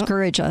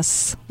discourage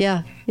us.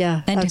 Yeah.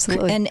 Yeah. And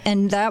absolutely.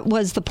 And that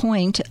was the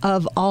point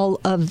of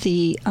all of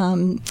the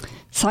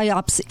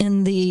psyops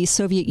in the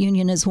Soviet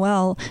Union as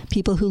well.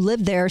 People who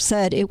lived there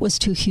said it was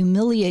to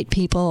humiliate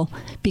people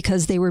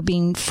because they were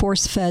being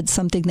force-fed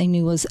something they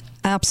knew was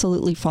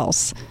absolutely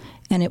false.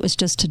 And it was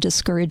just to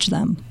discourage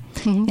them.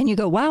 And you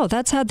go, wow,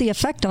 that's had the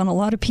effect on a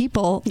lot of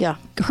people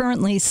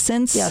currently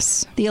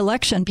since the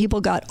election.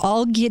 People got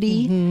all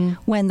giddy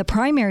when the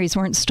primaries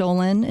weren't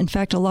stolen. In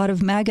fact, a lot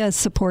of MAGA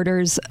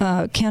supporters,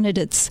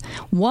 candidates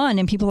won,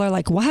 and people are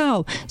like,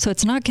 wow, so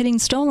it's not getting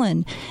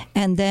stolen.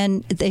 And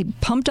then they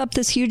pumped up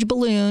this huge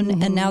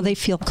balloon, and now they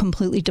feel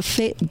completely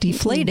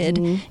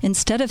deflated.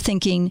 Instead of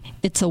thinking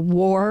it's a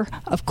war,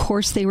 of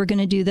course they were going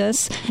to do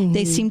this.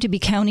 They seem to be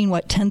counting,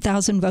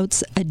 10,000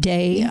 votes a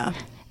day. Yeah.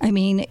 I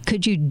mean,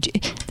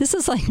 this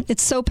is like,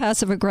 it's so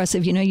passive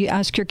aggressive. You know, you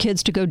ask your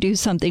kids to go do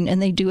something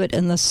and they do it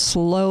in the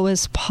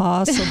slowest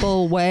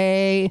possible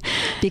way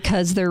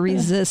because they're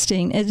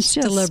resisting. It's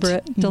just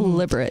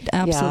deliberate.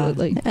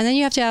 Absolutely. Yeah. And then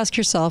you have to ask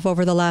yourself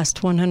over the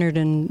last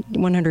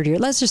 100 years,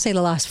 let's just say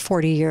the last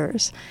 40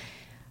 years,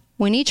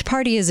 when each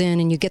party is in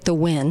and you get the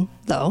win,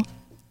 though,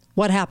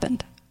 what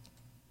happened?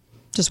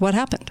 Just what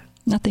happened?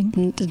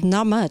 Nothing.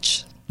 Not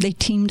much. They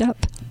teamed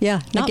up.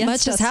 Yeah, not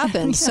much has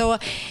happened. So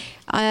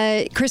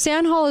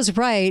KrisAnne Hall is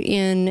right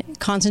in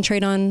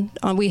concentrate on,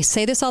 we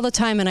say this all the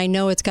time, and I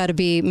know it's got to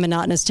be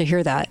monotonous to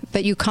hear that,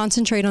 but you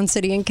concentrate on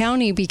city and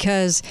county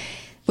because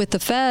with the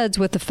feds,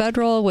 with the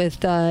federal,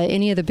 with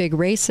any of the big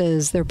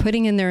races, they're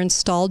putting in their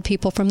installed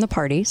people from the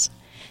parties,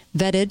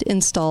 vetted,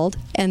 installed,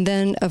 and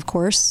then, of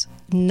course,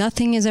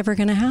 nothing is ever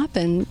going to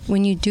happen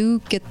when you do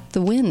get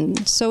the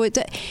win. So it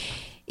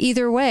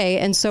either way,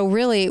 and so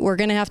really we're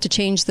going to have to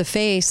change the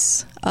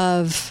face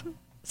of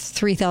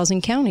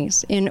 3,000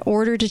 counties in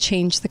order to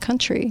change the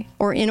country,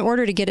 or in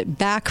order to get it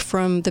back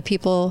from the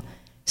people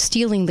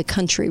stealing the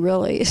country,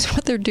 really, is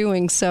what they're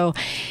doing. So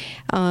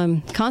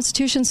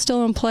Constitution's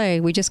still in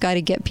play. We just got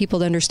to get people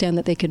to understand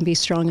that they can be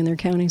strong in their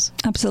counties.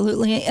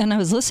 Absolutely. And I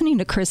was listening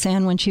to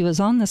KrisAnne when she was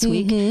on this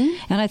week,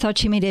 and I thought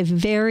she made a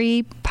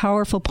very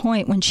powerful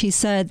point when she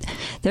said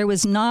there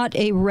was not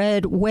a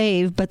red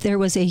wave, but there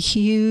was a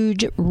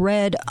huge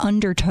red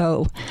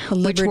undertow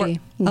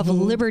of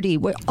liberty,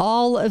 where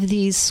all of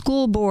these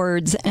school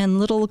boards and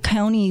little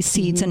county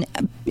seats and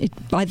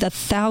by the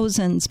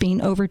thousands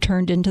being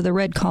overturned into the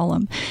red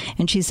column.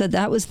 And she said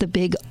that was the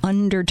big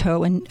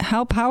undertow. And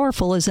how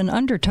powerful is an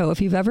undertow? If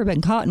you've ever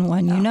been caught in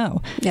one, you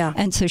know. Yeah.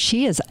 And so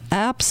she is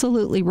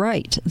absolutely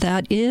right.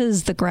 That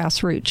is the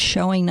grassroots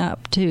showing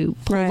up to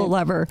pull the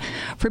lever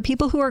for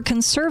people who are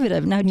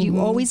conservative. Now, do you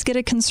always get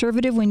a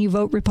conservative when you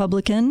vote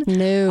Republican?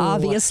 No.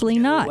 Obviously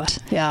not.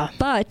 Yeah.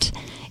 But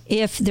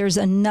if there's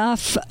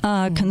enough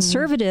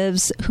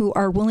conservatives who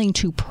are willing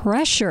to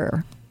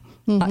pressure,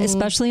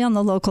 especially on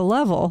the local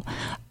level,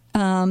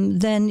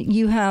 then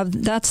you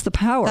have, that's the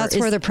power. That's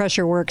where the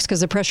pressure works, because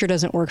the pressure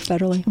doesn't work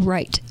federally.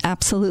 Right.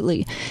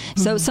 Absolutely.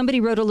 So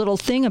somebody wrote a little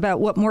thing about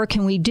what more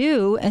can we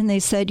do? And they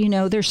said, you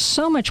know, there's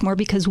so much more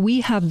because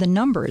we have the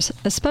numbers,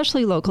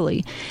 especially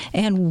locally.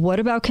 And what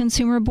about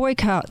consumer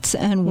boycotts?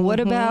 And what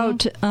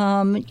about,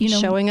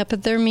 showing up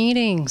at their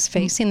meetings,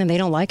 facing them. They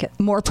don't like it.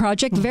 More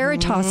Project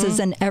Veritases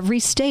in every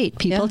state,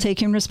 people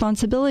taking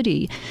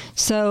responsibility.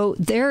 So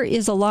there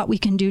is a lot we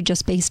can do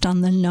just based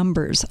on the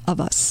numbers of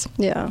us.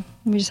 Yeah.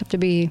 We just have to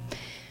be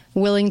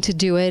willing to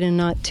do it and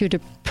not too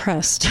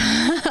depressed.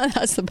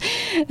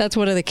 That's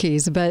one of the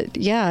keys. But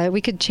yeah,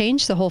 we could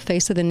change the whole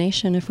face of the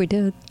nation if we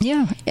did.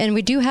 Yeah. And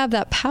we do have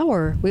that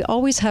power. We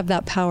always have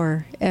that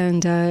power.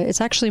 And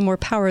it's actually more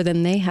power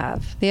than they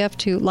have. They have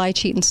to lie,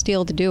 cheat, and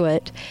steal to do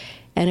it.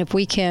 And if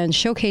we can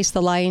showcase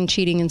the lying,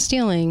 cheating, and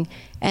stealing,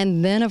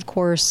 and then, of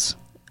course,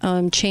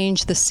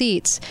 change the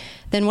seats,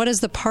 then what is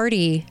the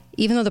party?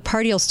 Even though the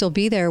party will still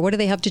be there, what do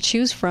they have to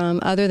choose from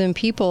other than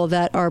people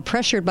that are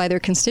pressured by their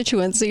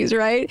constituencies,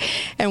 right?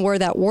 And where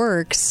that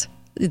works,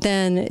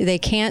 then they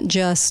can't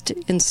just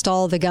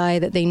install the guy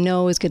that they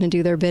know is going to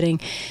do their bidding.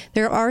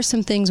 There are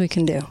some things we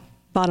can do,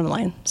 bottom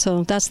line.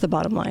 So that's the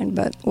bottom line,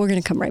 but we're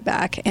going to come right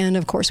back. And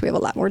of course, we have a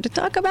lot more to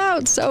talk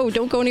about. So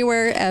don't go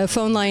anywhere.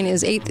 Phone line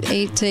is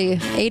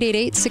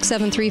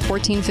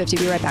 888-673-1450.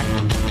 Be right back.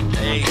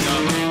 There you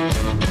go.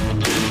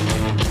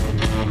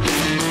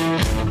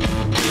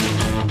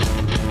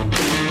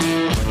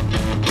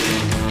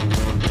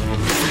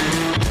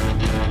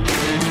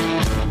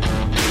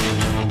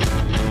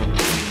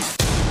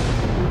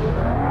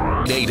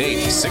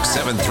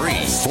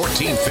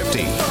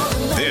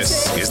 888-673-1450.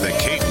 This is the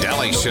Kate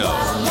Daly Show.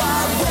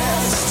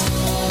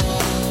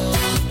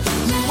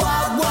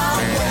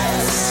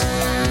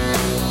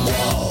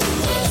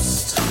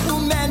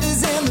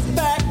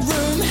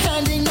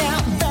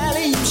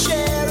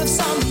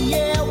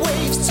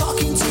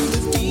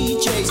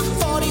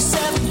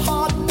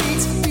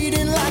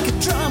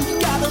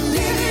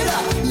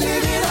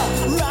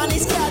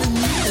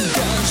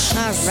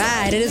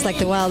 Right, it is like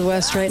the Wild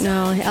West right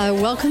now.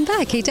 Welcome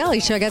back, Kate Daly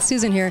Show. I got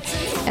Susan here,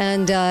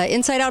 and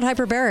Inside Out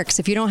Hyperbarics.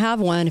 If you don't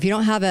have one, if you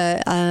don't have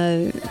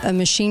a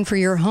machine for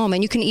your home,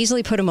 and you can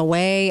easily put them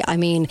away. I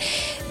mean,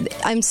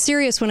 I'm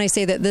serious when I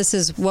say that this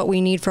is what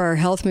we need for our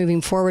health moving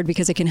forward,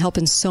 because it can help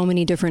in so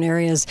many different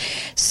areas,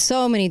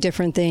 so many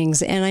different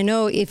things. And I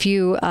know if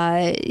you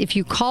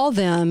call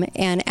them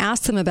and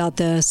ask them about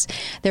this,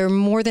 they're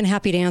more than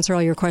happy to answer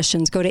all your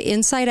questions. Go to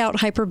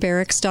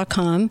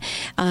InsideOutHyperbarics.com.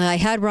 I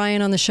had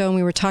Ryan on the show, and we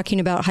we were talking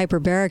about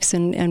hyperbarics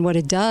and what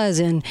it does,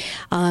 and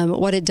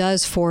what it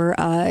does for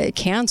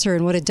cancer,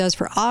 and what it does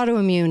for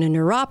autoimmune and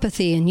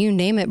neuropathy, and you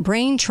name it,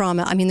 brain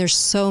trauma. I mean, there's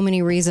so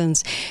many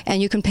reasons,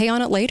 and you can pay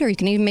on it later. You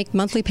can even make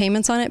monthly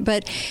payments on it,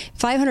 but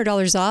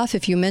 $500 off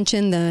if you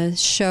mention the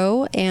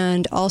show,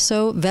 and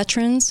also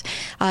veterans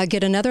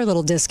get another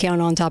little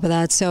discount on top of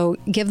that. So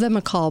give them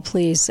a call,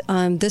 please.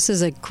 This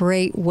is a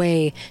great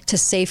way to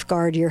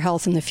safeguard your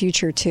health in the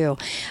future too.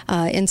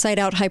 Inside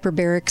Out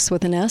Hyperbarics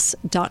with an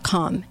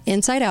S.com.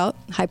 Inside Out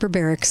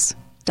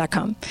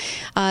Hyperbarics.com.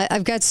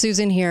 I've got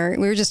Susan here.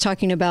 We were just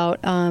talking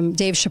about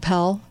Dave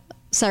Chappelle,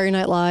 Saturday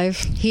Night Live.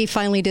 He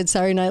finally did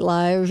Saturday Night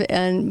Live,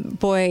 and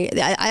boy,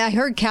 I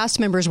heard cast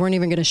members weren't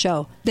even going to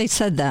show. They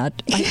said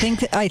that.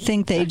 I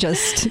think they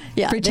just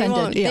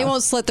pretended. They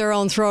won't slit their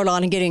own throat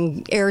on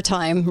getting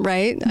airtime,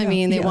 right? I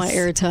mean, they want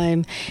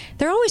airtime.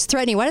 They're always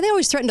threatening. Why do they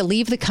always threaten to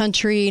leave the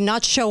country,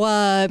 not show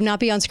up,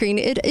 not be on screen?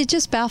 It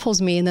just baffles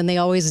me, and then they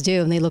always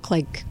do, and they look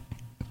like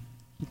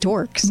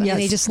dorks. I mean,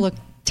 they just look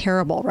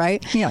terrible,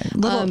 right? Yeah,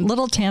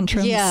 little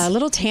tantrums. Yeah,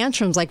 little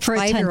tantrums like for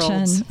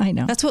 5-year-olds. Attention. I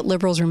know. That's what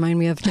liberals remind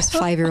me of, just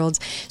 5-year-olds.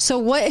 So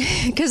what,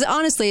 because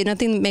honestly,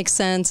 nothing makes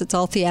sense. It's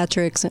all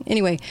theatrics. And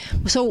anyway,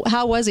 so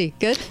how was he?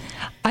 Good?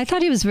 I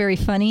thought he was very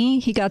funny.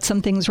 He got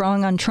some things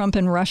wrong on Trump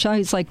and Russia.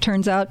 He's like,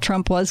 turns out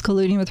Trump was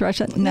colluding with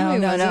Russia.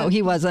 No,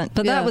 he wasn't.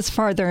 But that was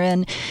farther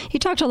in. He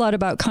talked a lot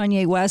about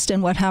Kanye West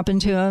and what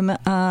happened to him.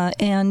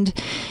 And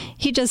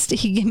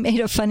he made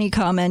a funny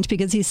comment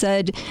because he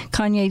said,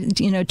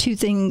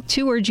 Kanye,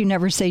 two words you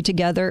never say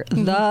together,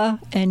 the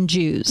and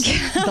Jews.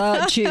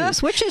 The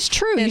Jews, which is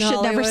true. You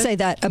should never say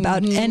that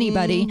about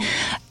anybody.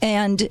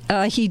 And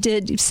he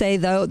did say,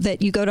 though,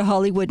 that you go to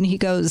Hollywood and he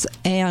goes,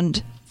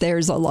 and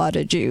there's a lot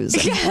of Jews.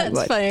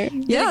 That's funny.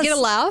 Did he get a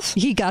laugh?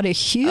 He got a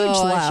huge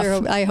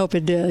laugh. I hope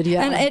it did.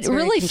 Yeah, and it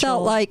really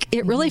felt like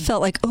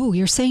oh,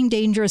 you're saying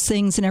dangerous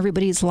things and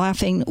everybody's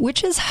laughing,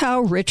 which is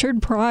how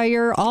Richard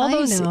Pryor,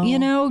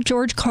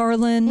 George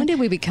Carlin. When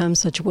did we become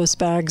such wuss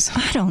bags?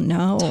 I don't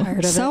know.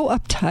 Tired of so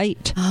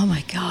uptight. Oh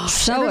my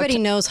gosh! Everybody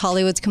knows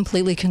Hollywood's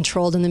completely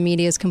controlled and the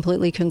media is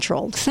completely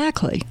controlled.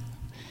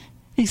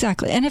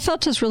 Exactly. And it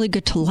felt just really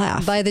good to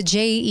laugh. By the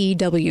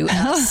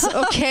JEWS.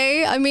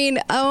 Okay? I mean,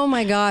 oh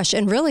my gosh.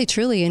 And really,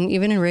 truly, and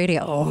even in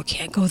radio,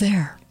 can't go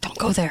there. Don't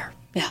go there.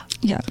 Yeah.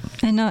 Yeah.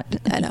 And not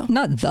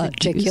the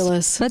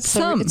ridiculous. But it's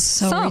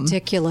so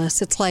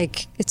ridiculous. It's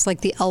like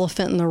the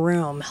elephant in the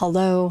room.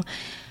 Hello.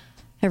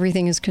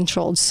 Everything is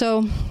controlled.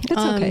 So it's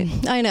okay.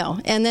 I know.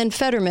 And then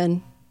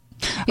Fetterman.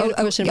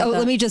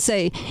 Let me just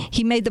say,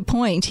 he made the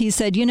point. He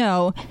said,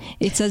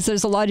 it says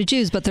there's a lot of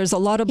Jews, but there's a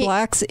lot of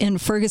blacks in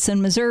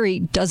Ferguson, Missouri.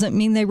 Doesn't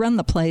mean they run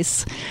the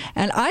place.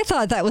 And I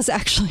thought that was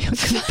actually a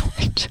good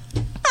point.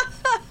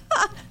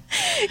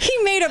 He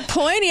made a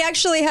point. He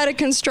actually had a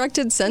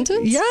constructed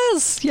sentence.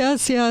 Yes.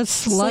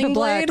 A lot of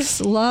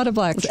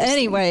blacks.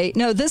 Anyway,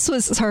 no, this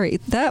was, sorry,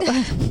 that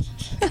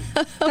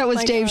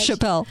was Dave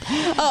Chappelle.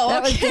 Oh,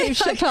 that was Dave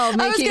Chappelle.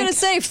 I was going to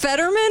say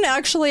Fetterman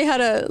actually had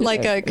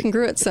a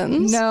congruent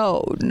sentence.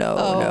 No.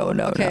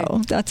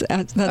 That's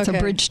a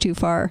bridge too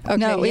far. Okay,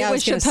 no, it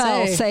was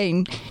Chappelle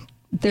saying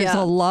there's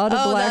a lot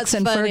of blacks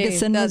in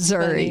Ferguson,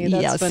 Missouri.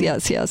 Yes.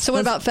 So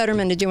what about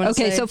Fetterman? Did you want to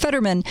say? Okay, so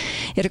Fetterman,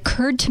 it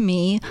occurred to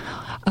me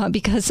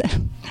because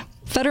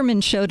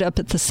Fetterman showed up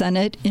at the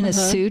Senate in a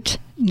suit,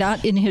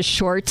 not in his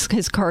shorts,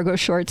 his cargo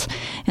shorts,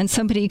 and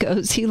somebody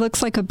goes, he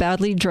looks like a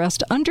badly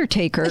dressed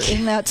Undertaker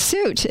in that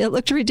suit. It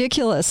looked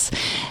ridiculous.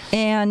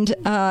 And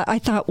I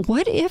thought,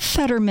 what if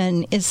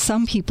Fetterman is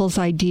some people's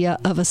idea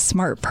of a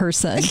smart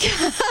person?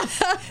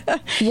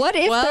 What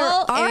if there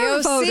are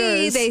AOC,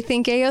 voters? They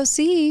think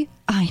AOC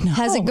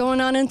has it going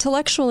on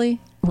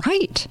intellectually.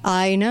 Right.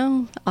 I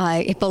know.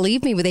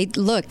 Believe me, they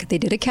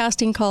did a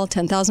casting call,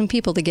 10,000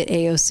 people to get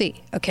AOC.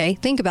 Okay.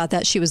 Think about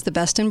that. She was the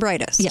best and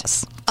brightest.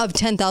 Yes. Of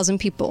 10,000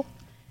 people.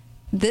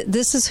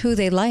 This is who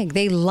they like.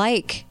 They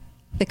like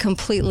the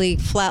completely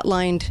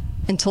flatlined.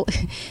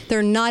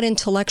 They're not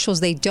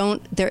intellectuals. Not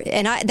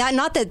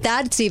that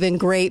that's even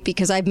great,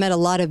 because I've met a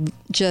lot of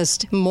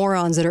just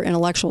morons that are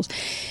intellectuals.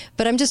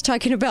 But I'm just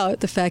talking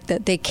about the fact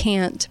that they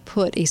can't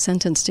put a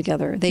sentence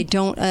together. They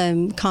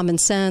don't common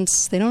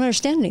sense. They don't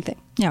understand anything.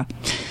 Yeah.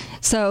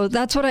 So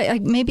that's what I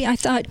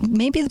thought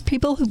maybe the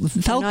people who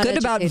felt good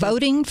about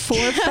voting for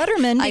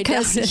Fetterman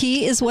because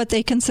he is what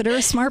they consider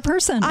a smart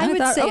person. I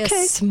would say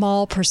a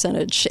small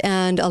percentage,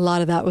 and a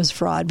lot of that was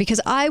fraud,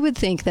 because I would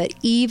think that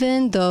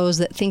even those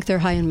that think they're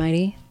high and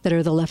mighty, that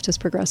are the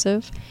leftist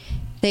progressive,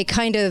 they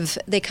kind of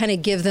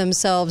give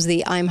themselves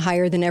the I'm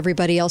higher than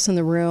everybody else in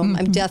the room.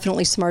 I'm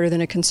definitely smarter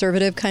than a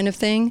conservative kind of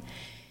thing.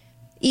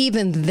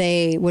 Even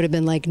they would have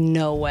been like,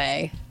 no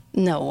way.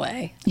 No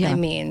way. Yeah. I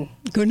mean,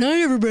 good night,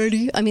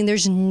 everybody. I mean,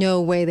 there's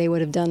no way they would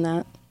have done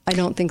that. I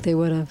don't think they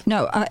would have.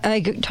 No,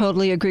 I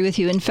totally agree with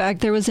you. In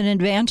fact, there was an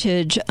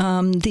advantage.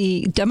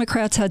 The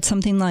Democrats had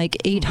something like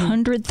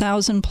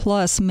 800,000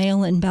 plus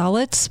mail-in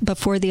ballots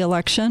before the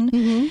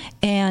election,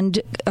 and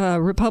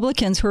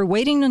Republicans who were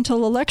waiting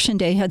until Election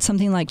Day had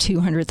something like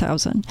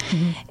 200,000.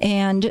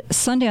 And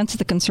Sundance,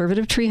 the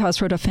conservative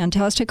treehouse, wrote a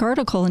fantastic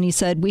article, and he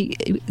said,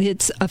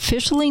 it's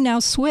officially now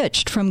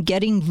switched from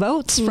getting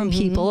votes from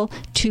people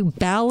to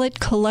ballot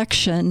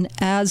collection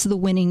as the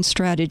winning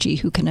strategy.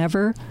 Who can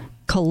ever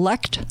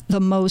collect the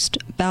most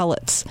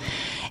ballots?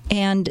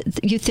 And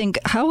you think,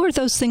 how are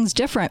those things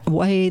different?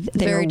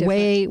 They're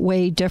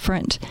way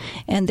different.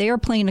 And they are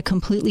playing a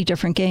completely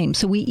different game.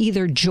 So we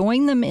either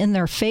join them in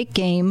their fake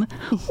game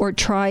or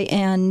try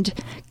and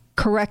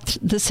correct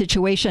the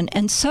situation.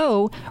 And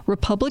so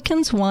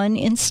Republicans won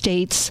in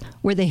states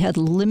where they had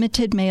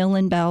limited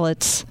mail-in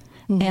ballots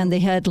and they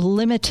had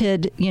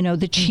limited,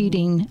 the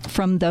cheating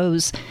from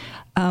those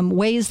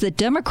ways that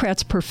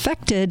Democrats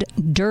perfected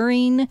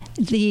during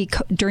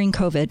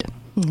COVID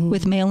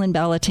with mail-in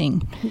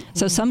balloting.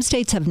 So some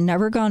states have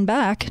never gone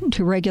back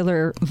to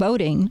regular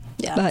voting.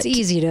 Yeah, but it's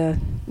easy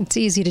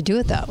to do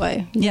it that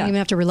way. You don't even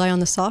have to rely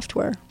on the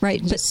software.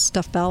 Right. Just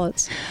stuff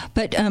ballots.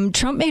 But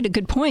Trump made a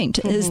good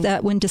point, is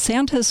that when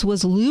DeSantis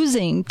was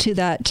losing to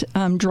that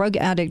drug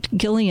addict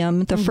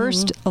Gilliam, the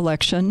first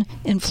election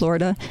in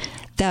Florida,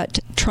 that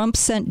Trump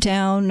sent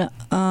down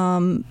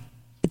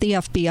the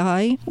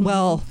FBI,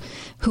 well,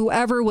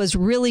 whoever was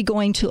really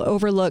going to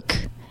overlook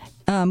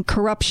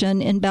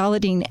corruption in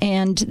balloting,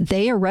 and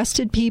they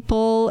arrested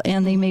people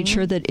and they made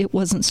sure that it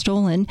wasn't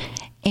stolen.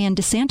 And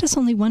DeSantis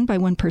only won by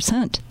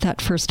 1%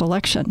 that first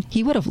election.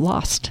 He would have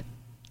lost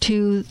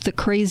to the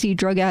crazy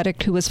drug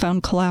addict who was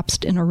found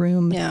collapsed in a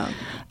room. Yeah.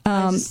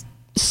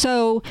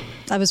 So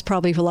that was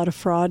probably a lot of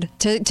fraud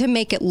to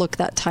make it look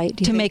that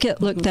tight. Make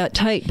it look that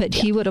tight, but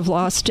he would have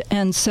lost.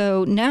 And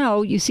so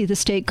now you see the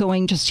state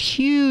going just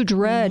huge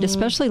red,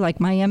 especially like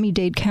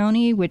Miami-Dade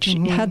County, which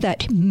had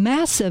that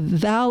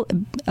massive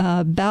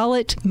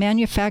ballot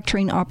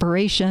manufacturing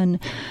operation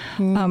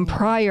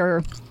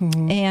prior,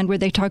 and where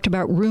they talked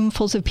about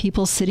roomfuls of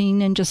people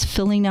sitting and just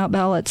filling out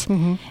ballots.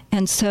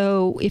 And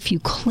so if you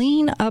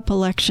clean up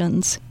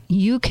elections,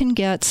 you can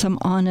get some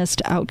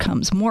honest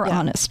outcomes, more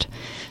honest.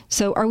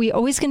 So are we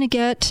always going to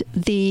get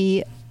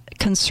the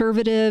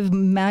conservative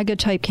MAGA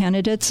type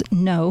candidates?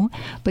 No.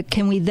 But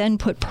can we then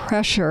put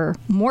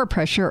more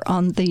pressure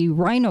on the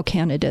rhino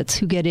candidates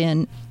who get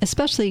in,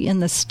 especially in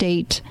the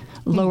state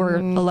lower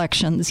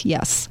elections?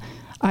 Yes,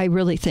 I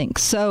really think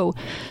so.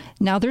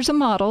 Now there's a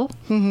model.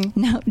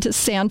 Now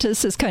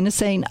DeSantis is kind of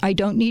saying, I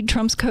don't need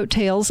Trump's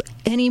coattails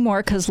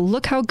anymore because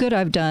look how good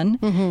I've done.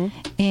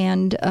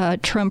 And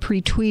Trump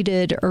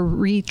retweeted or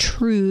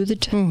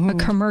retruthed a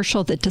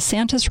commercial that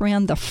DeSantis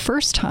ran the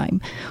first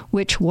time,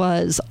 which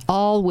was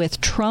all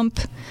with Trump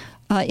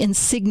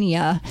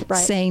insignia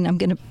saying, I'm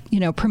going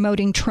to,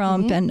 promoting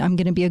Trump and I'm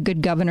going to be a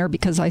good governor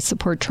because I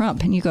support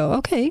Trump. And you go,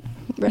 okay,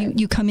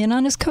 you come in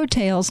on his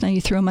coattails, now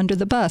you throw him under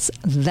the bus.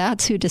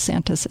 That's who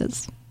DeSantis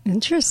is.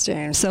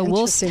 Interesting. So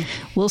we'll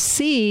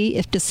see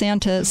if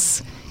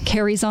DeSantis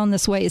carries on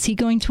this way. Is he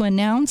going to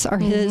announce? Are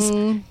his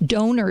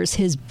donors,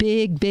 his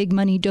big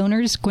money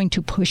donors, going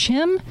to push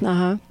him?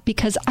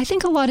 Because I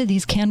think a lot of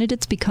these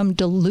candidates become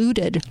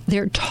deluded.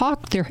 They're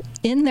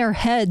in their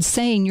heads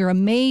saying, you're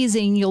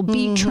amazing, you'll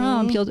beat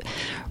Trump.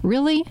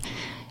 Really?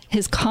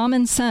 His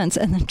common sense.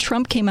 And then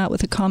Trump came out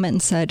with a comment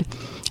and said,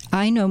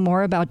 I know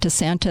more about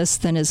DeSantis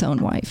than his own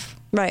wife.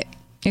 Right.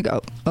 You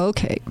go,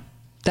 okay.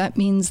 That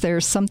means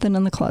there's something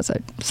in the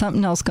closet,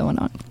 something else going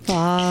on.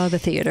 The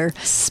theater.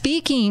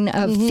 Speaking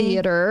of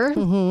theater,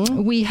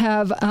 we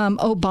have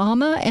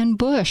Obama and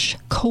Bush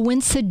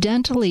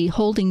coincidentally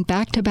holding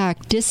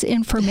back-to-back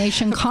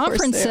disinformation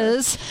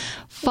conferences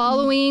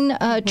following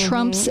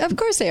Trump's... Of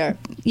course they are.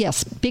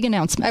 Yes, big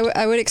announcement.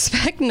 I would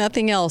expect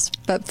nothing else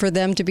but for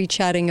them to be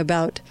chatting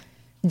about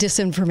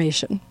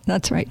disinformation.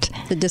 That's right.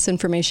 The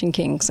disinformation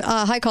kings.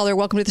 Hi, caller.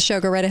 Welcome to the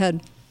show. Go right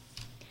ahead.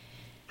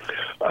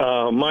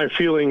 My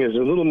feeling is a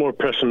little more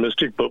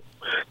pessimistic, but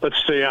let's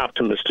stay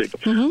optimistic.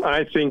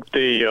 I think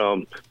they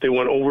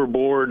went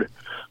overboard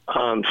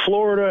on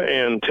Florida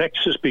and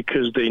Texas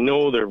because they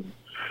know they're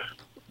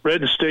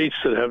red states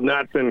that have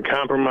not been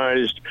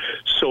compromised.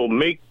 So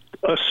make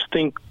us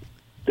think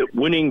that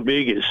winning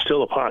big is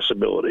still a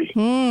possibility.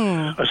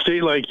 A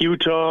state like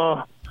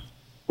Utah,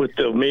 with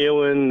the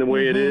mail-in the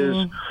way it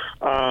is,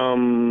 I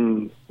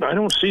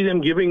don't see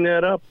them giving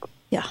that up.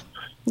 Yeah.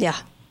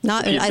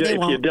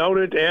 If you doubt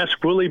it,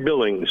 ask Willie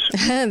Billings.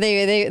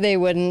 They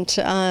wouldn't.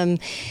 All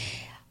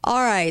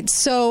right.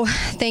 So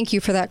thank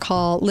you for that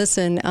call.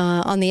 Listen,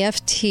 on the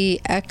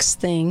FTX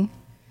thing,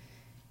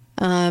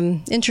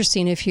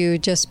 interesting if you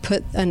just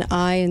put an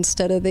I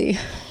instead of the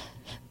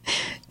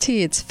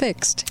T, it's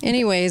fixed.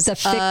 Anyways, the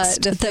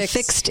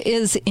fixed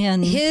is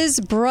in. His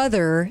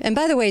brother, and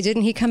by the way,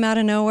 didn't he come out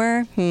of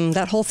nowhere?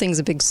 That whole thing's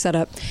a big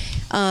setup.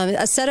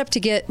 A setup to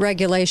get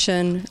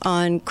regulation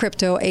on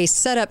crypto, a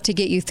setup to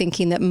get you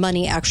thinking that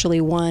money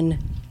actually won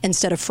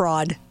instead of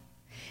fraud.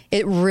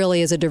 It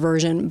really is a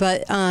diversion.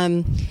 But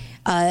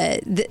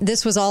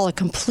This was all a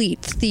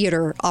complete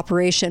theater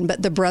operation.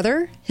 But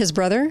his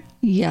brother?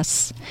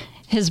 Yes.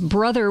 His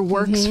brother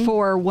works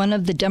for one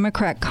of the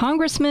Democrat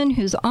congressmen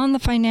who's on the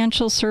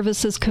Financial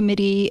Services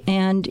Committee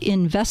and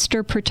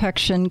Investor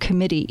Protection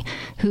Committee,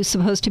 who's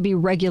supposed to be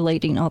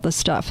regulating all this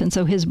stuff. And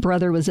so his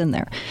brother was in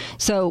there.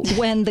 So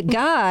when the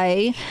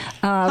guy...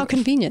 How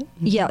convenient.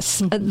 Yes.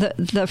 The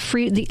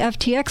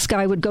FTX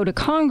guy would go to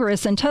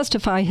Congress and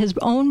testify. His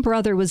own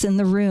brother was in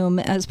the room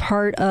as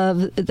part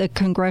of the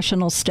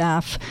congressional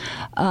staff.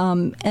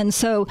 And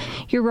so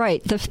you're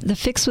right. The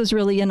fix was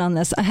really in on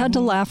this. I had to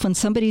laugh when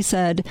somebody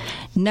said...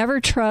 Never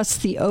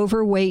trust the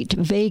overweight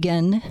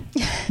vegan,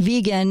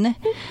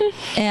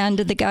 and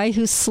the guy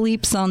who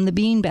sleeps on the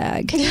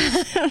beanbag.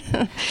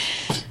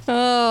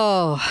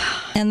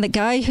 And the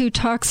guy who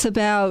talks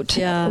about,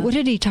 what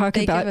did he talk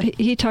about?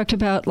 He talked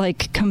about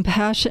like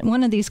compassion,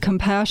 one of these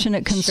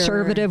compassionate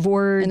conservative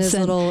words.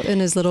 In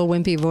his little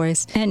wimpy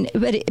voice.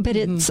 But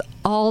it's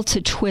all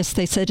to twist.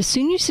 They said, as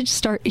soon as you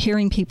start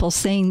hearing people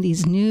saying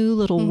these new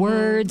little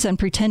words and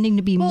pretending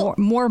to be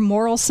more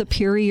morally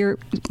superior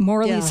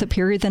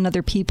than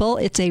other people,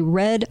 it's a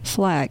red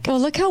flag. Well,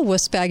 look how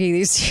wussbaggy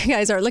these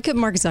guys are. Look at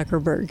Mark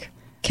Zuckerberg.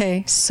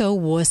 Okay, so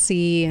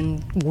wussy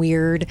and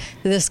weird.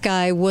 This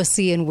guy,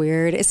 wussy and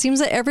weird. It seems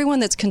that everyone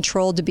that's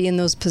controlled to be in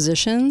those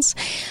positions,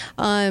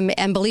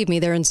 and believe me,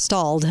 they're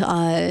installed.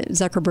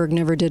 Zuckerberg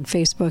never did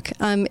Facebook.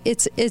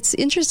 It's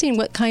interesting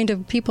what kind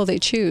of people they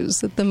choose.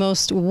 The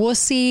most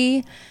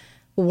wussy,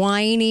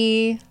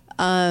 whiny,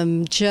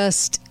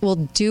 just will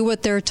do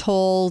what they're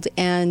told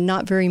and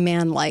not very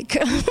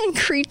man-like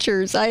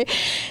creatures.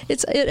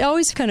 It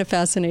always kind of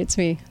fascinates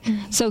me.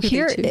 So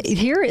here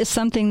is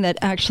something that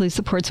actually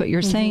supports what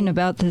you're saying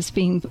about this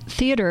being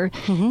theater,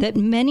 that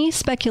many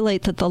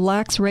speculate that the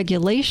lax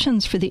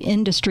regulations for the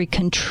industry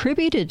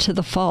contributed to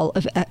the fall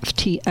of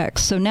FTX.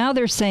 So now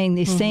they're saying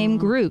these same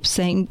groups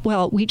saying,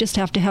 well, we just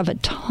have to have a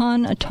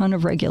ton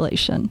of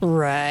regulation.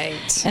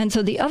 Right. And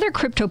so the other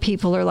crypto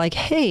people are like,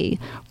 hey,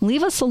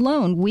 leave us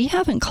alone. We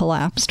haven't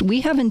collapsed.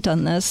 We haven't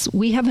done this.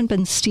 We haven't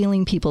been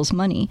stealing people's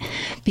money,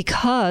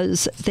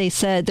 because they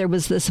said there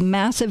was this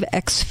massive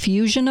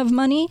exfusion of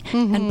money,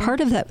 and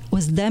part of that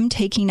was them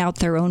taking out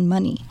their own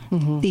money.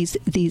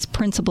 These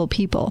principal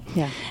people.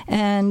 Yeah.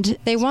 And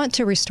they want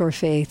to restore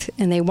faith,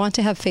 and they want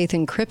to have faith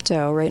in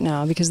crypto right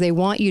now because they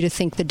want you to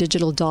think the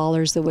digital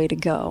dollar is the way to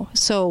go.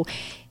 So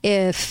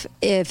if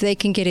they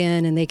can get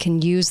in and they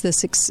can use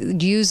this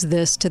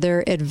to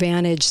their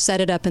advantage,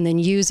 set it up and then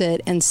use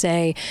it and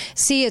say,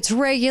 see, it's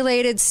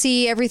regulated,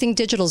 see, everything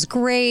digital's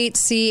great,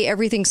 see,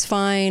 everything's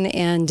fine,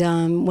 and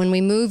when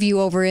we move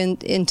you over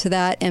into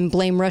that and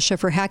blame Russia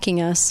for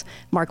hacking us,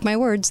 mark my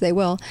words, they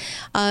will,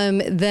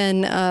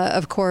 then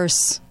of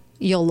course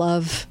you'll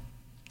love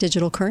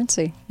digital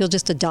currency. You'll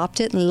just adopt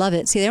it and love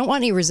it. See, they don't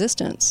want any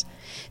resistance.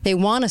 They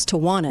want us to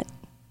want it.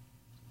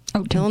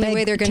 The only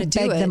way they're going to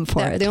do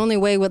it, the only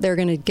way they're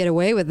going to get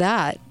away with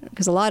that,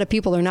 because a lot of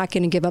people are not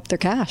going to give up their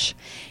cash,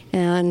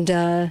 and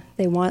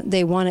they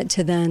want it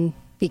to then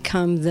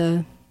become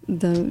the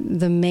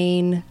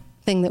main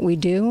thing that we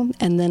do,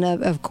 and then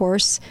of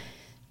course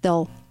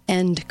they'll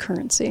end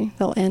currency,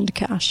 they'll end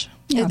cash.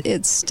 Yeah.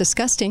 It's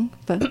disgusting,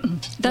 but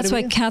that's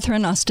why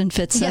Catherine Austin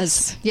Fitts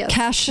says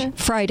Cash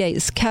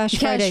Fridays. Cash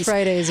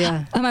Fridays,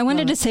 yeah. I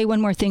wanted to say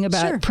one more thing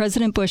about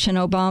President Bush and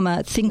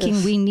Obama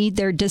thinking we need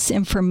their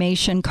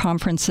disinformation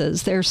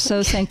conferences. They're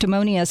so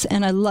sanctimonious.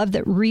 And I love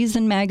that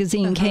Reason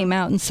Magazine came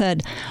out and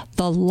said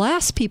the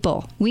last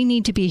people we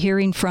need to be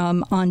hearing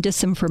from on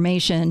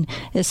disinformation,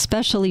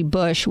 especially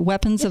Bush,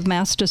 weapons of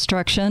mass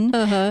destruction,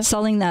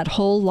 selling that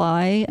whole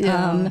lie,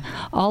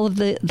 all of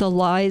the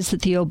lies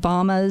that the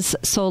Obamas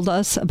sold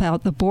us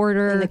about the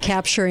border, and the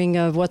capturing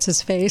of what's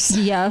his face,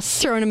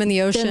 throwing him in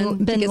the ocean,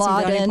 Bin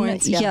Laden,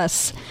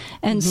 yes.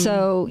 And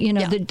so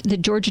the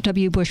George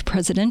W. Bush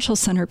Presidential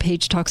Center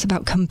page talks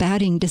about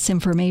combating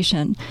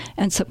disinformation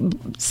and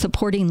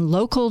supporting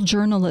local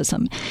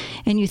journalism,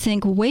 and you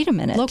think, wait a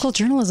minute, local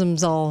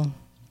journalism's all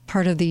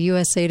part of the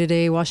USA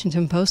Today,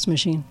 Washington Post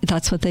machine.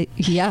 That's what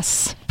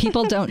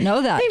people don't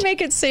know that. They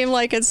make it seem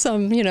like it's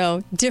some,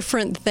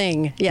 different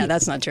thing. Yeah,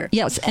 that's not true.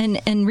 Yes,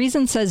 and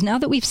Reason says now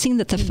that we've seen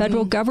that the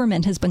federal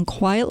government has been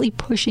quietly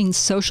pushing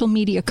social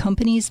media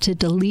companies to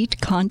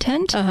delete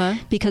content,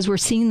 because we're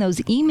seeing those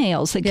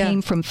emails that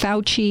came from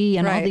Fauci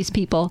and all these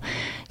people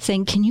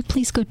saying, can you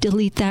please go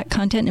delete that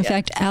content? In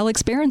fact,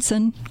 Alex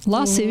Berenson,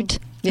 lawsuit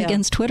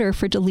against Twitter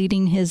for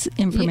deleting his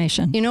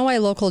information. You know why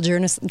local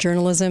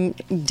journalism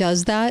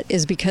does that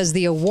is because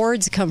the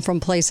awards come from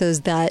places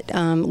that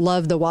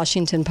love the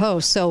Washington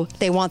Post. So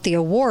they want the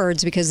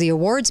awards because the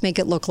awards make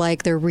it look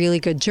like they're really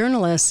good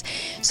journalists.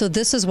 So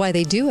this is why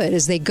they do it,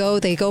 is they go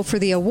for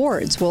the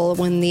awards. Well,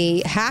 when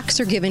the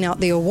hacks are giving out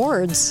the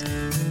awards,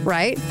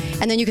 right?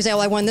 And then you can say,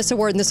 I won this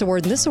award and this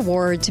award and this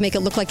award to make it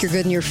look like you're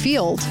good in your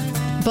field.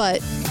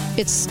 But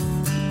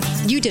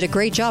you did a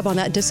great job on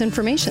that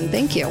disinformation.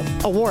 Thank you.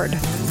 Award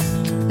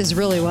is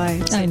really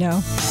why. I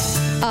know.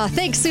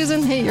 Thanks,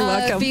 Susan. Hey, you're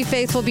welcome. Be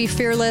faithful, be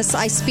fearless.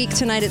 I speak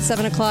tonight at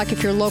 7 o'clock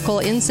if you're local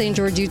in St.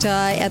 George,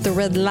 Utah, at the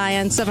Red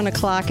Lion, 7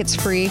 o'clock. It's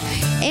free.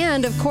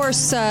 And, of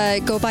course,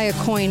 go buy a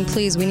coin,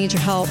 please. We need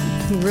your help.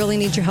 We really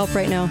need your help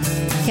right now.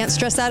 Can't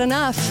stress that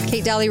enough.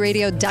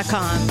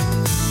 KateDalleyRadio.com.